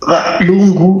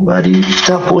Lungu bali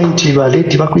ta point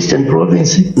baleti ba Christian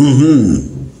province.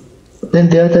 Then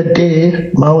the other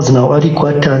day Mao's na wali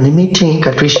kwata ni meeting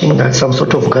katwishing at some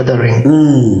sort of gathering.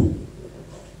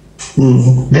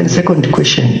 Then second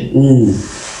question.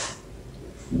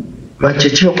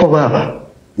 Bacheche ko baba.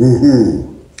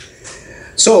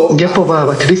 So ngepo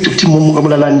baba at least timu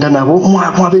mulanda nabo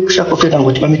mwabe kushaka feda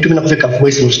ngo tibamitumina kufika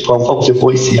voice note twamfa kufika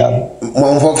voice yabo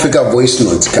mwamfa kufika voice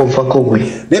note komfa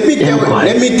kobwe. Let me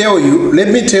tell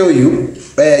you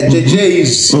JJ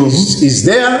is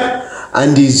there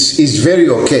and is very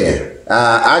okay.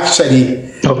 Actually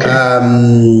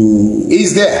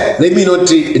is there. Let me not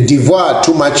devour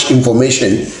too much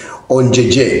information on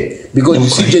JJ because you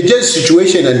see JJ's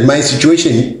situation and my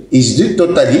situation is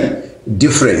totally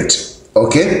different.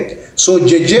 Okay, so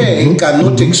JJ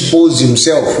cannot expose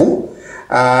himself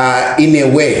in a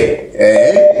way.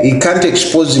 He can't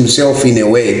expose himself in a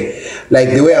way like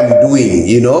the way I'm doing.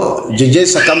 You know,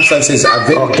 JJ's circumstances are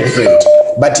very different,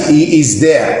 but he is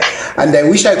there. And I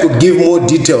wish I could give more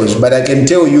details, but I can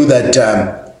tell you that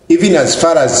even as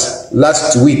far as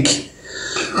last week,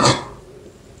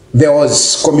 there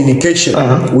was communication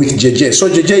with JJ. So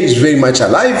JJ is very much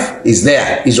alive. He's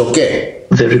there. He's okay.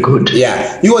 Very good.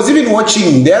 Yeah. He was even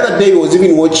watching, the other day he was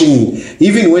even watching, he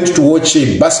even went to watch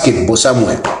basketball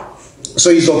somewhere.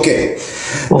 So he's okay.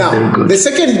 Now, the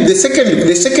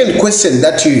second question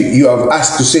that you have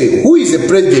asked to say, who is the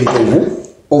president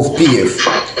of PF?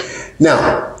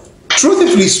 Now,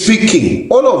 truthfully speaking,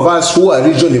 all of us who are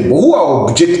reasonable, who are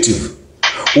objective,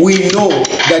 we know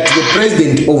that the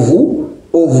president of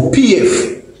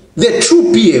PF, the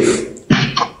true PF,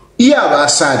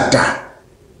 Asada,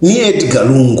 ni Edgar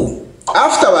Lungu.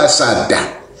 After Asada,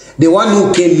 the one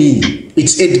who came in,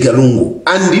 it's Edgar Lungu.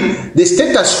 And the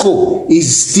status quo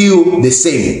is still the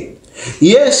same.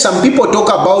 Yes, some people talk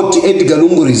about Edgar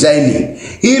Lungu resigning.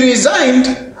 He resigned,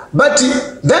 but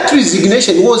that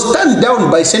resignation was turned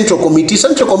down by Central Committee.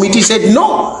 Central Committee said,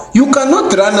 no, you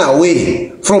cannot run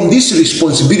away from this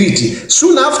responsibility.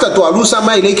 Soon after to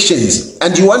Alusama elections,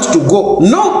 and you want to go.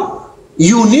 No.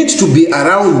 You need to be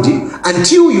around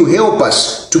until you help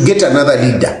us to get another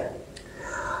leader.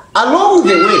 Along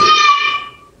the way,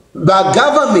 the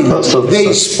government,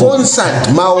 they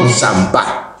sponsored Mao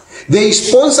Zamba. They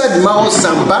sponsored Mao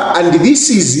Zamba, and this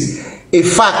is a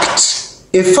fact.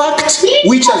 A fact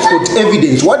which has got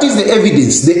evidence. What is the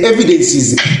evidence? The evidence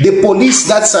is the police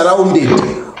that surrounded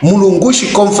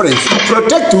Mulungushi conference to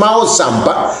protect Mao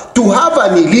Zamba to have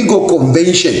an illegal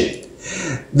convention.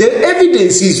 The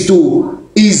evidence is to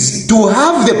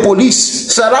have the police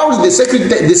surround the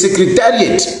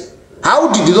secretariat.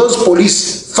 How did those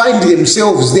police find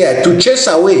themselves there to chase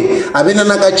away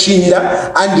Abenanaga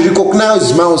Chinda and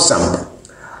recognize Mao Zamba?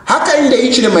 Hakainde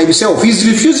Hichilema himself is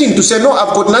refusing to say, no,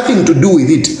 I've got nothing to do with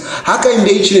it. Hakainde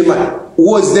Hichilema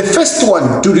was the first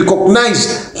one to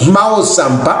recognize Mao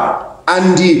Zamba,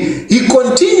 and he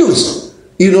continues,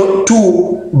 you know,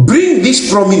 to bring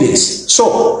this prominence.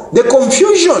 So the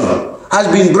confusion has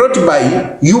been brought by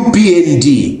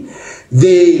UPND.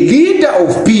 The leader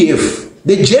of PF,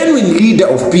 the genuine leader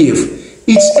of PF,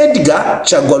 it's Edgar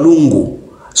Chagwalungu.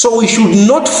 So we should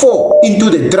not fall into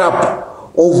the trap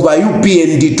of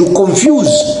UPND to confuse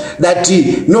that,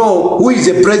 no, who is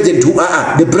the president?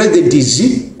 The president is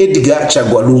Edgar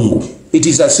Chagwalungu. It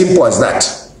is as simple as that.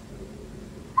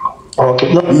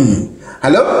 Okay.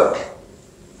 Hello?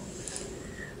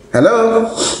 Hello?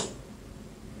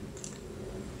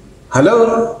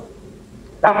 Hello?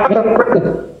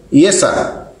 Yes,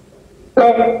 sir.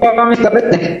 Mr.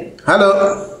 President.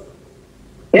 Hello?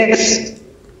 Yes.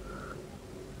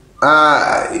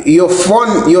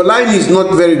 Your line is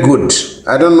not very good.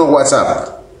 I don't know what's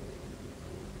up.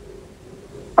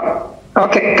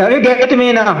 Okay, can you get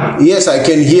me now? Yes, I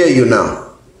can hear you now.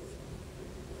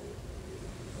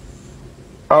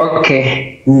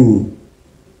 Okay.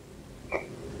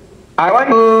 I want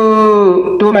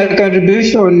to do my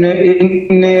contribution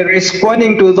in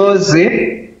responding to those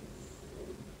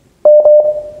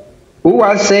who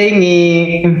are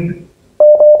saying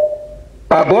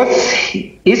both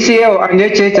ECL and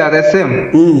HH are the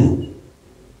same.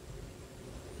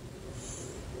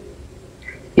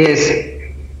 Yes.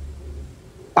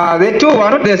 The two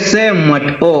are not the same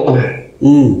at all.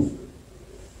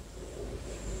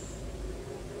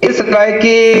 It's like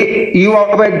you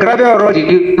have a gravel road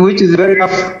which is very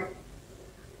rough,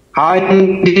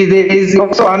 and there is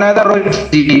also another road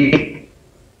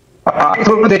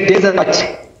through the desert.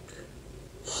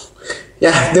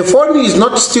 Yeah, the phone is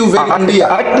not still very clear.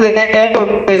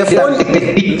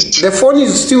 The phone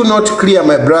is still not clear,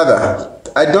 my brother.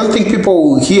 I don't think people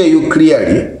will hear you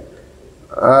clearly.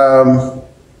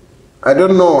 I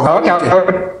don't know how.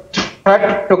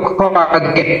 Try to call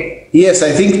again. Yes,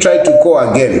 I think try to call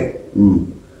again.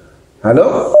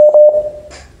 Hello?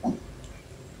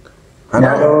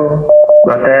 Hello?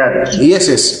 Yes,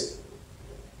 yes.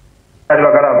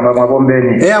 Mkaya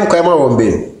Bombeni.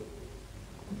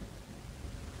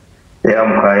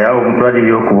 Mkaya umutwali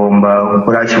byokubomba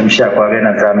ukurashimisha kwa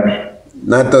bena Zambi.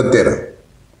 Natotera.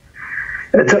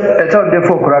 Eto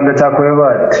ndefo kuranda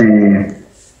chakweba ati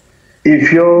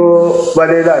if yo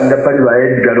balela ndapali ba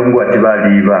Edgar Lungu ati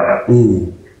baliba.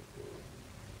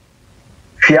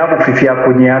 Fiabu fifia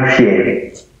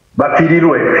kunyafye.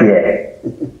 Bafirirwe fye.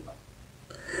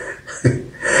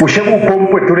 Ushebu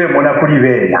pompwe turemo na kuri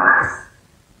bena.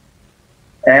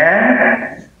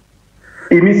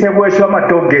 Imisebwe shwa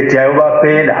matogeti ayo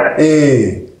bapenda.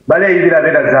 Bale ibira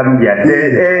bena Zambia.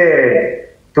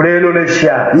 Tulelo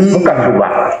lesha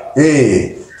mukafuba.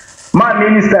 Ma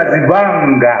ministers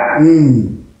banga.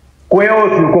 Kweo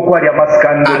tuko kwa ya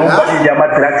maskando mbali ya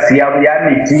matraksi ya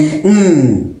miti.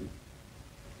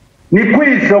 Ni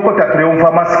kwiso ko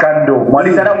tatriumfa maskando.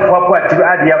 Mwalitara kwa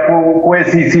ati ya ku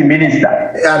SEC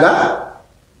minister.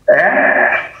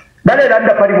 Dale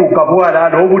landa pali kukabwala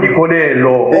no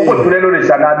bulikolelo. Obo tulelo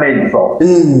lesha na menso.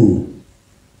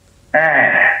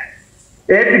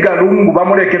 Edgar Lungu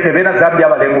bamuleke pebena Zambia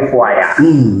bale mufwaya.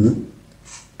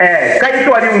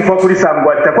 Kaito ali mufwa kuri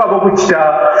sangwa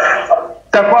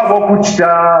takwa kuchita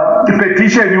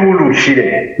petition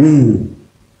yulushire.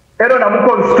 Ero na mu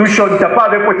constitution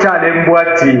tapabe ko cyane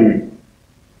mbwati.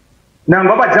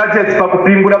 Nangwa ba judges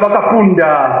pakupingura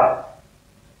bakapunda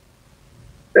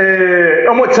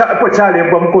omo ko cyane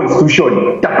mbwa mu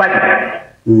constitution tapani.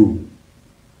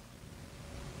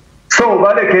 So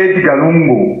bale ke Edgar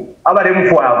Lungu abale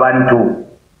mufwa abantu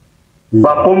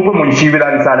bapompe mu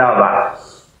nshibira nsalaba.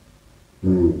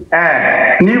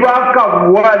 Ni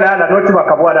bakabwala la noti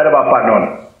bakabwala la bapanon.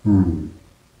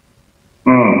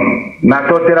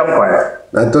 Natotera mkwaya.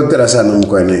 Natotera sana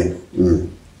mkwane.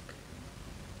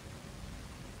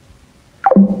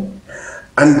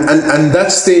 And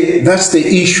that's the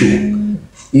issue.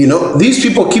 You know, these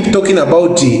people keep talking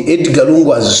about Edgar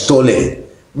Lungu as stolen.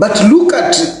 But look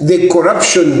at the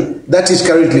corruption that is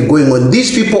currently going on.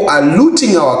 These people are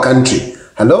looting our country.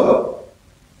 Hello?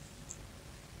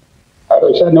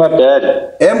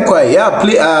 Yeah,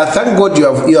 please, thank God you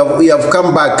have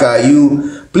come back. You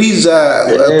please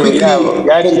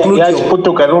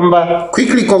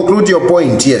quickly conclude your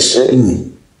point. Yes.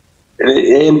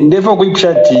 Ndefo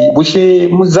kuipshati bushe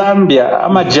muzambia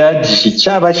ama judge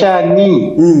chaba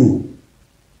shani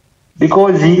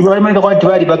because bali kwati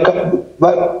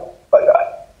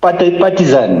bali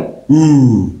partisan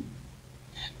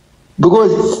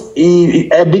because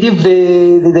I believe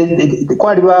the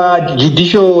kwaliba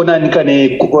judicial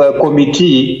nanikane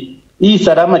committee is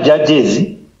salama judges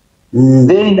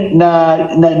then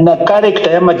na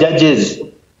character ya judges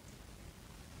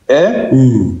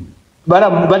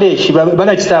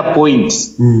bala chita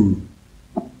points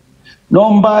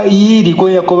nomba yiri ko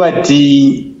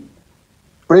yakobati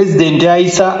President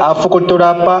Aisa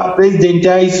afokotorapa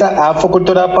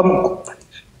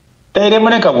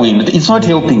it's not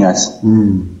helping us.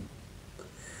 And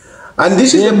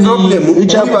this is the problem.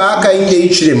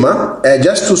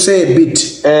 Just to say a bit,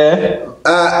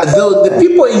 the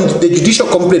people in the Judicial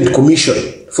Complaint Commission,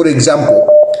 for example,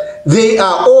 they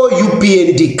are all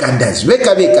UPND cadres.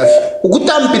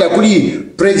 Ukutampira kuli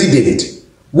president.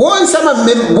 Bonse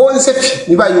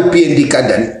niba UPND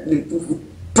cadre.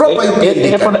 Proper UPND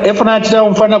cadre. Efuna atira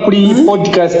mfana kuli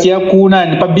podcast ya kuna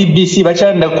ni pa BBC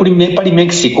bachanda kuli pali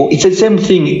Mexico. It's the same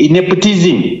thing in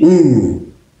nepotism.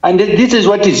 And this is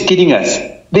what is killing us.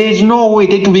 There is no way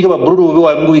to be a brutal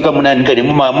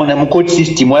mu court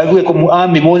system. I will come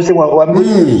army monse wa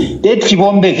that fi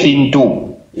bombe thing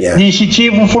too. Ni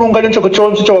shichivu mfurunga ncho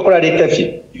kochonzo cho wakora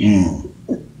letafi.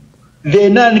 The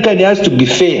nan has to be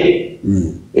fair.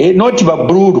 Not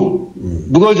brutal.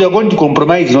 Because you are going to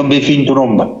compromise on the thing to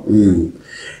number.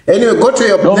 Anyway, go to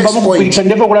your next point.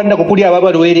 Never kulanda kukuli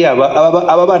ababa roeri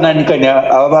ababa nani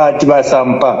ababa tiba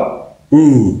sampa.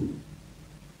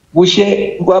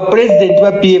 Bushe wa president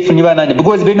wa PF ni banani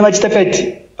because bene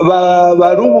bachitafeti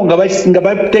barungu nga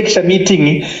batekisha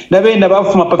meeting na bene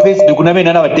bafuma pa Facebook na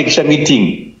bene na batekisha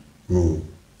meeting.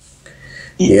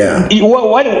 Yeah.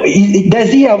 What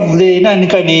does he have the nani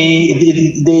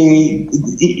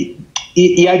the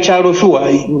yacharo shua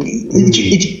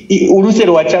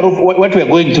urusero wacharo what we are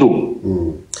going through.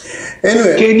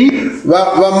 Anyway,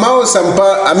 Mao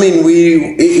Sampa, I mean,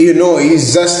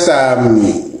 he's just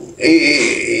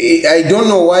I don't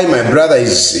know why my brother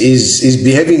is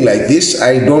behaving like this.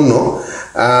 I don't know.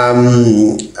 I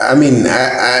mean,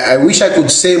 I wish I could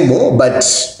say more, but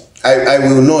I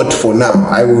will not for now.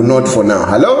 I will not for now.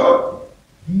 Hello?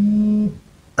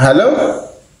 Hello?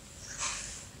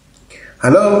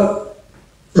 Hello?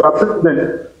 I'm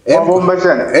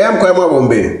quite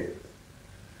Bombe.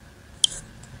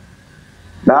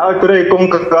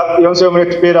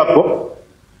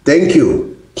 Thank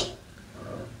you.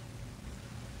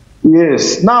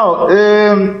 Yes. Now,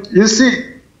 you see,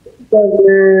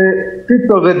 the fifth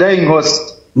of the dying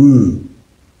host.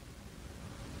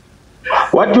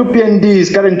 What UPND is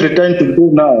currently trying to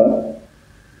do now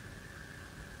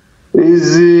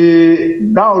is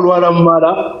now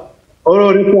Luaramara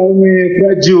or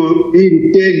graduate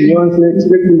in 10 years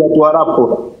expecting that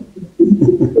Warapo.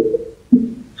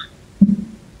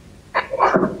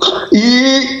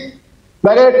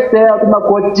 But there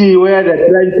where they're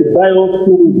trying to buy off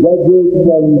two judges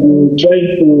and trying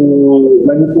to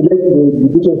manipulate the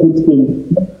judicial system.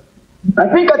 I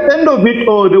think at the end of it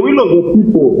all, the will of the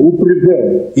people will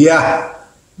prevail. Yeah.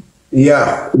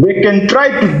 Yeah. They can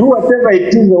try to do whatever it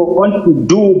is they want to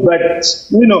do, but,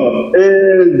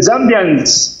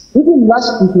 Zambians, even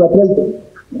last week, the president,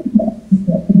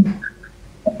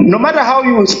 no matter how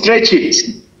you stretch it,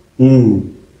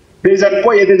 there's a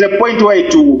point where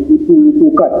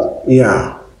to cut.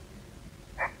 Yeah.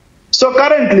 So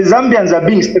currently Zambians are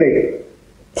being straight.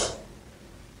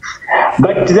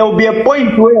 But there will be a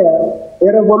point where a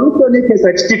revolution is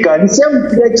at stake. The same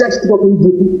stretch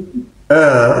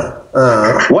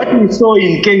what we saw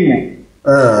in Kenya.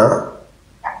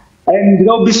 And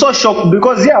they'll be so shocked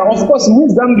because, of course, we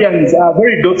Zambians are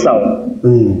very docile.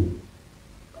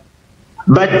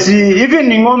 But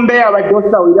even in Ngombe,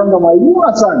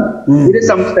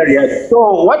 so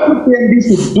what UPND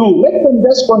should do, let them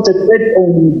just concentrate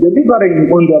on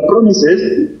delivering on their promises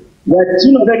that,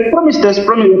 they promised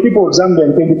the people of Zambia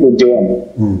in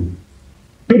 2021.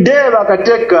 Today,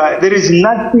 Wakateka, there is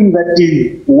nothing that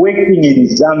is working in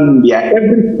Zambia.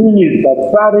 Everything is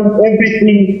backfiring,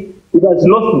 everything, it has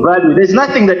lost value. There's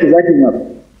nothing that is adding up.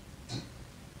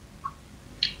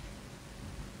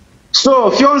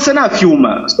 So, Fionsana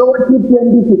Fiuma. So, what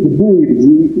UPND should do is,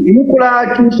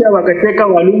 Nukula, Kisha, Wakateka,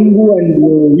 Lungu, and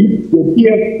the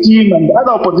PF team and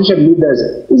other opposition leaders,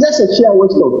 it's just a sheer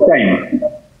waste of time.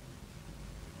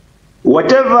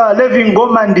 Whatever Levin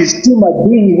Goma and his team are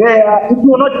doing there, it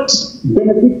will not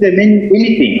benefit them in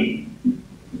anything.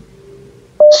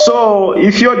 So,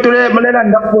 if you're to if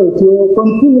you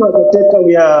continue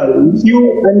with you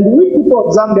and we people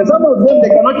of Zambia, some of them they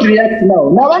cannot react now.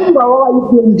 Now, when you are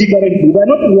UPND currently, they are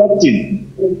not reacting.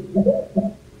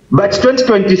 But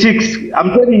 2026, I'm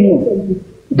telling you,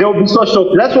 they will be so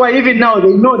shocked. That's why even now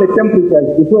they know the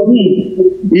temperatures. Before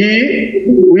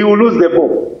we will lose the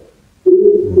ball.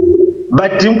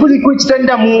 But Mpuli quick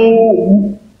tender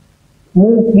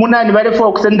munani bare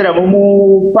for sendera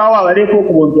mu power bare for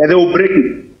kubonja, they will break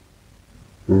it.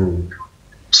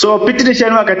 So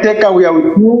petition Wakateka, we are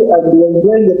with you and we are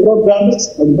enjoying the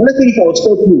programs and blessings will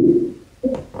stop you.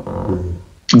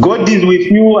 God is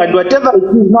with you and whatever it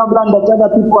is now that other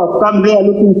people have come there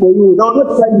looking for you, they will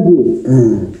not find you.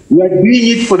 We are doing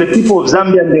it for the people of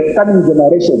Zambia and the coming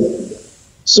generation.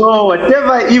 So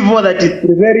whatever evil that is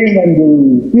prevailing and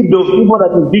the seed of evil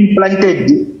that is being planted,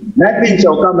 Nothing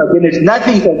shall come against,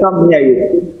 nothing shall come near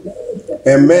you.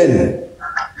 Amen.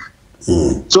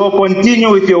 So continue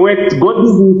with your work. God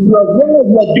is with you. As long as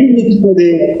you are doing it for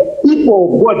the people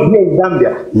of God here in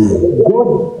Zambia,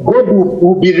 God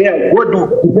will be there. God will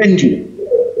defend you.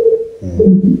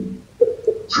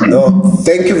 No,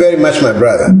 thank you very much, my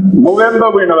brother.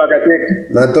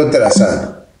 Natotera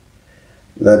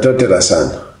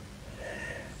sana.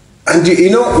 And you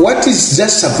know what is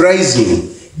just surprising,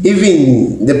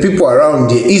 even the people around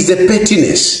here, is the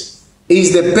pettiness.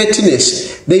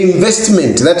 The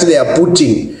investment that they are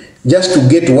putting just to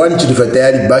get one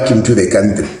Chirifatayari back into the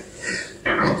country.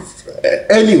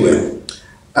 Anyway,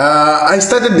 I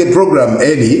started the program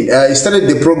early.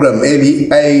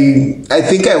 I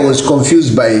think I was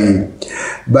confused by,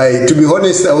 to be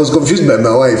honest, I was confused by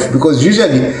my wife, because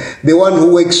usually the one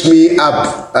who wakes me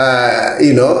up,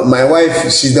 my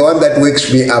wife, she's the one that wakes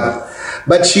me up.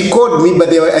 But she called me, but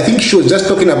I think she was just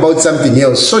talking about something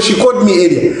else. So she called me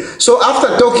earlier. So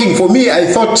after talking, for me, I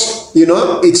thought,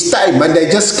 it's time, and I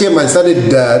just came and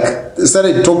started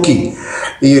talking,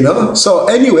 So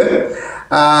anyway,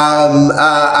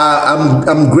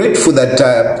 I'm grateful that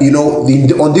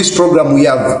on this program we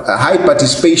have high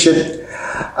participation.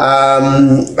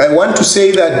 I want to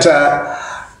say that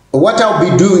what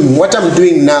I'm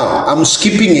doing now, I'm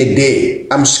skipping a day.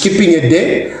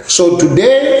 So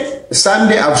today,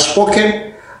 Sunday, I've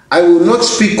spoken. I will not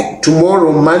speak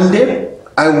tomorrow, Monday.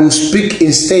 I will speak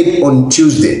instead on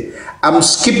Tuesday. I'm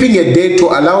skipping a day to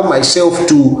allow myself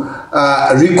to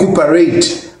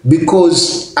recuperate,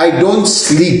 because I don't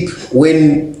sleep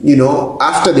when,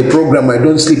 after the program, I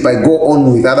don't sleep. I go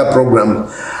on with other program,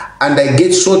 and I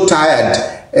get so tired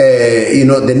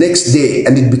the next day,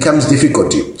 and it becomes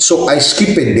difficult. So I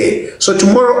skip a day. So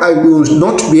tomorrow I will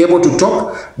not be able to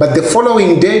talk, but the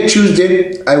following day,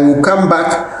 Tuesday, I will come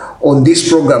back on this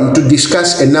program to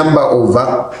discuss a number of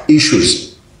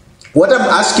issues. What I'm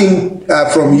asking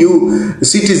from you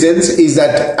citizens is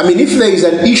that, if there is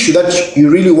an issue that you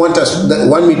really want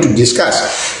me to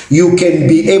discuss, you can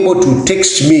be able to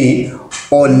text me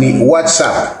on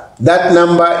WhatsApp. That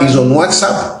number is on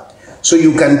WhatsApp. So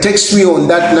you can text me on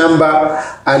that number,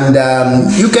 and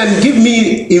you can give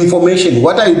me information.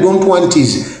 What I don't want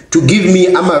is to give me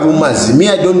rumors. Me,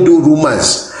 I don't do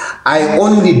rumors. I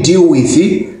only deal with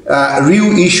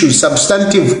real issues,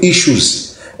 substantive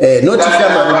issues. Not if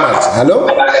I'm rumors. Hello?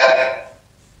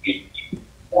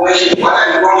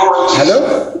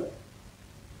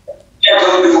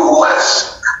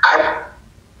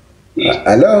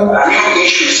 Hello?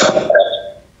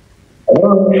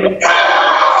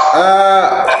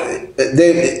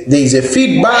 There is a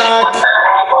feedback.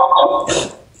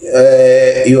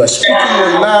 You are speaking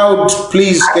on loud.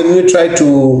 Please, can you try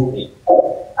to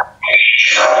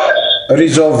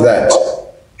resolve that?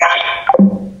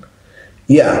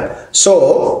 Yeah.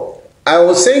 So I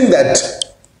was saying that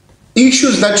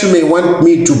issues that you may want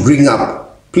me to bring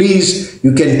up, please,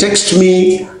 you can text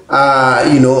me.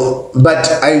 But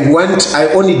I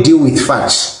only deal with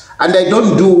facts, and I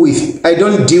don't deal with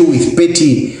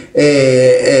petty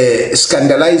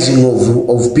scandalizing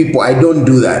of people. I don't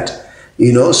do that.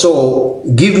 So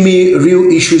give me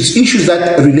real issues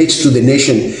that relates to the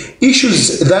nation,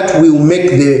 issues that will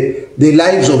make the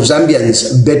lives of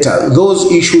Zambians better.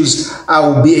 Those issues, I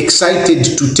will be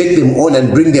excited to take them on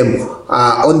and bring them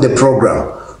on the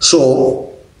program. So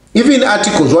even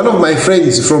articles, one of my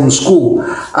friends from school,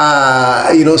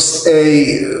 I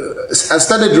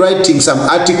started writing some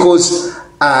articles,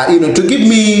 to give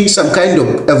me some kind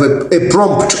of a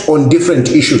prompt on different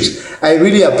issues. I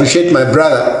really appreciate my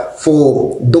brother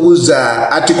for those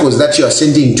articles that you are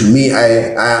sending to me.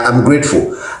 I'm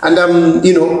grateful. And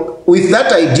with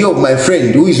that idea of my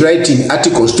friend who is writing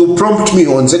articles to prompt me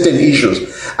on certain issues,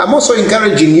 I'm also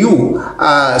encouraging you,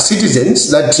 citizens,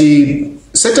 that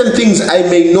certain things I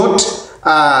may not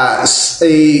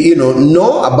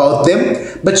know about them,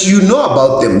 but you know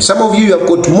about them. Some of you have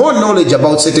got more knowledge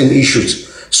about certain issues.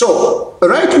 So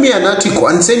write me an article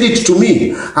and send it to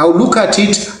me. I'll look at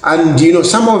it, and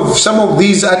some of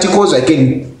these articles I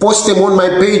can post them on my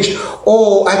page,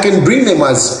 or I can bring them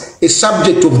as a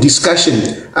subject of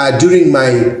discussion during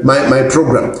my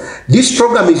program. This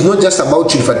program is not just about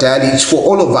Chirifatayari, it's for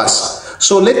all of us.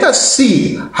 So let us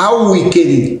see how we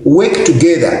can work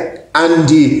together and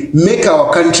make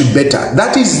our country better.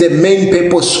 That is the main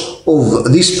purpose of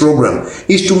this program,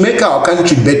 is to make our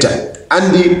country better.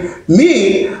 And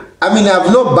me, I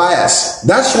have no bias.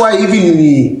 That's why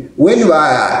even when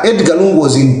Edgar Lungu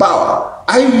was in power,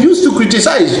 I used to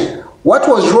criticize. What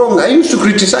was wrong, I used to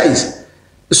criticize.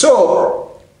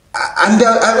 So, and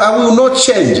I will not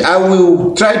change. I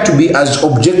will try to be as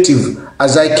objective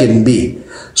as I can be.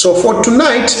 So for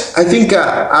tonight, I think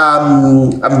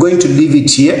I'm going to leave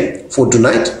it here for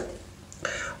tonight.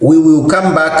 We will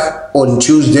come back on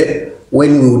Tuesday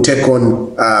when we will take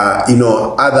on,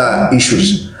 other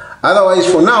issues.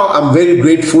 Otherwise, for now, I'm very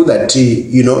grateful that,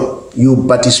 you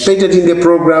participated in the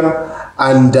program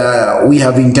and we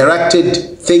have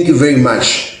interacted. Thank you very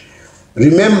much.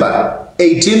 Remember,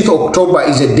 18th October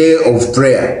is a day of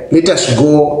prayer. Let us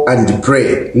go and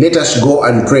pray. Let us go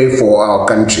and pray for our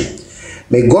country.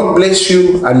 May God bless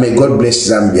you and may God bless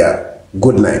Zambia.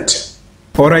 Good night.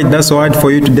 Alright, that's all right for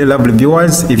you today, lovely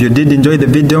viewers. If you did enjoy the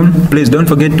video, please don't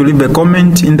forget to leave a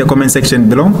comment in the comment section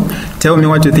below. Tell me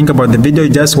what you think about the video you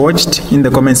just watched in the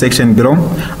comment section below.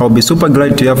 I'll be super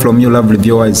glad to hear from you, lovely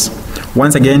viewers.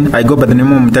 Once again, I go by the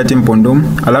name of Mutati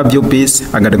Mpundu. I love you,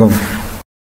 peace, I gotta go.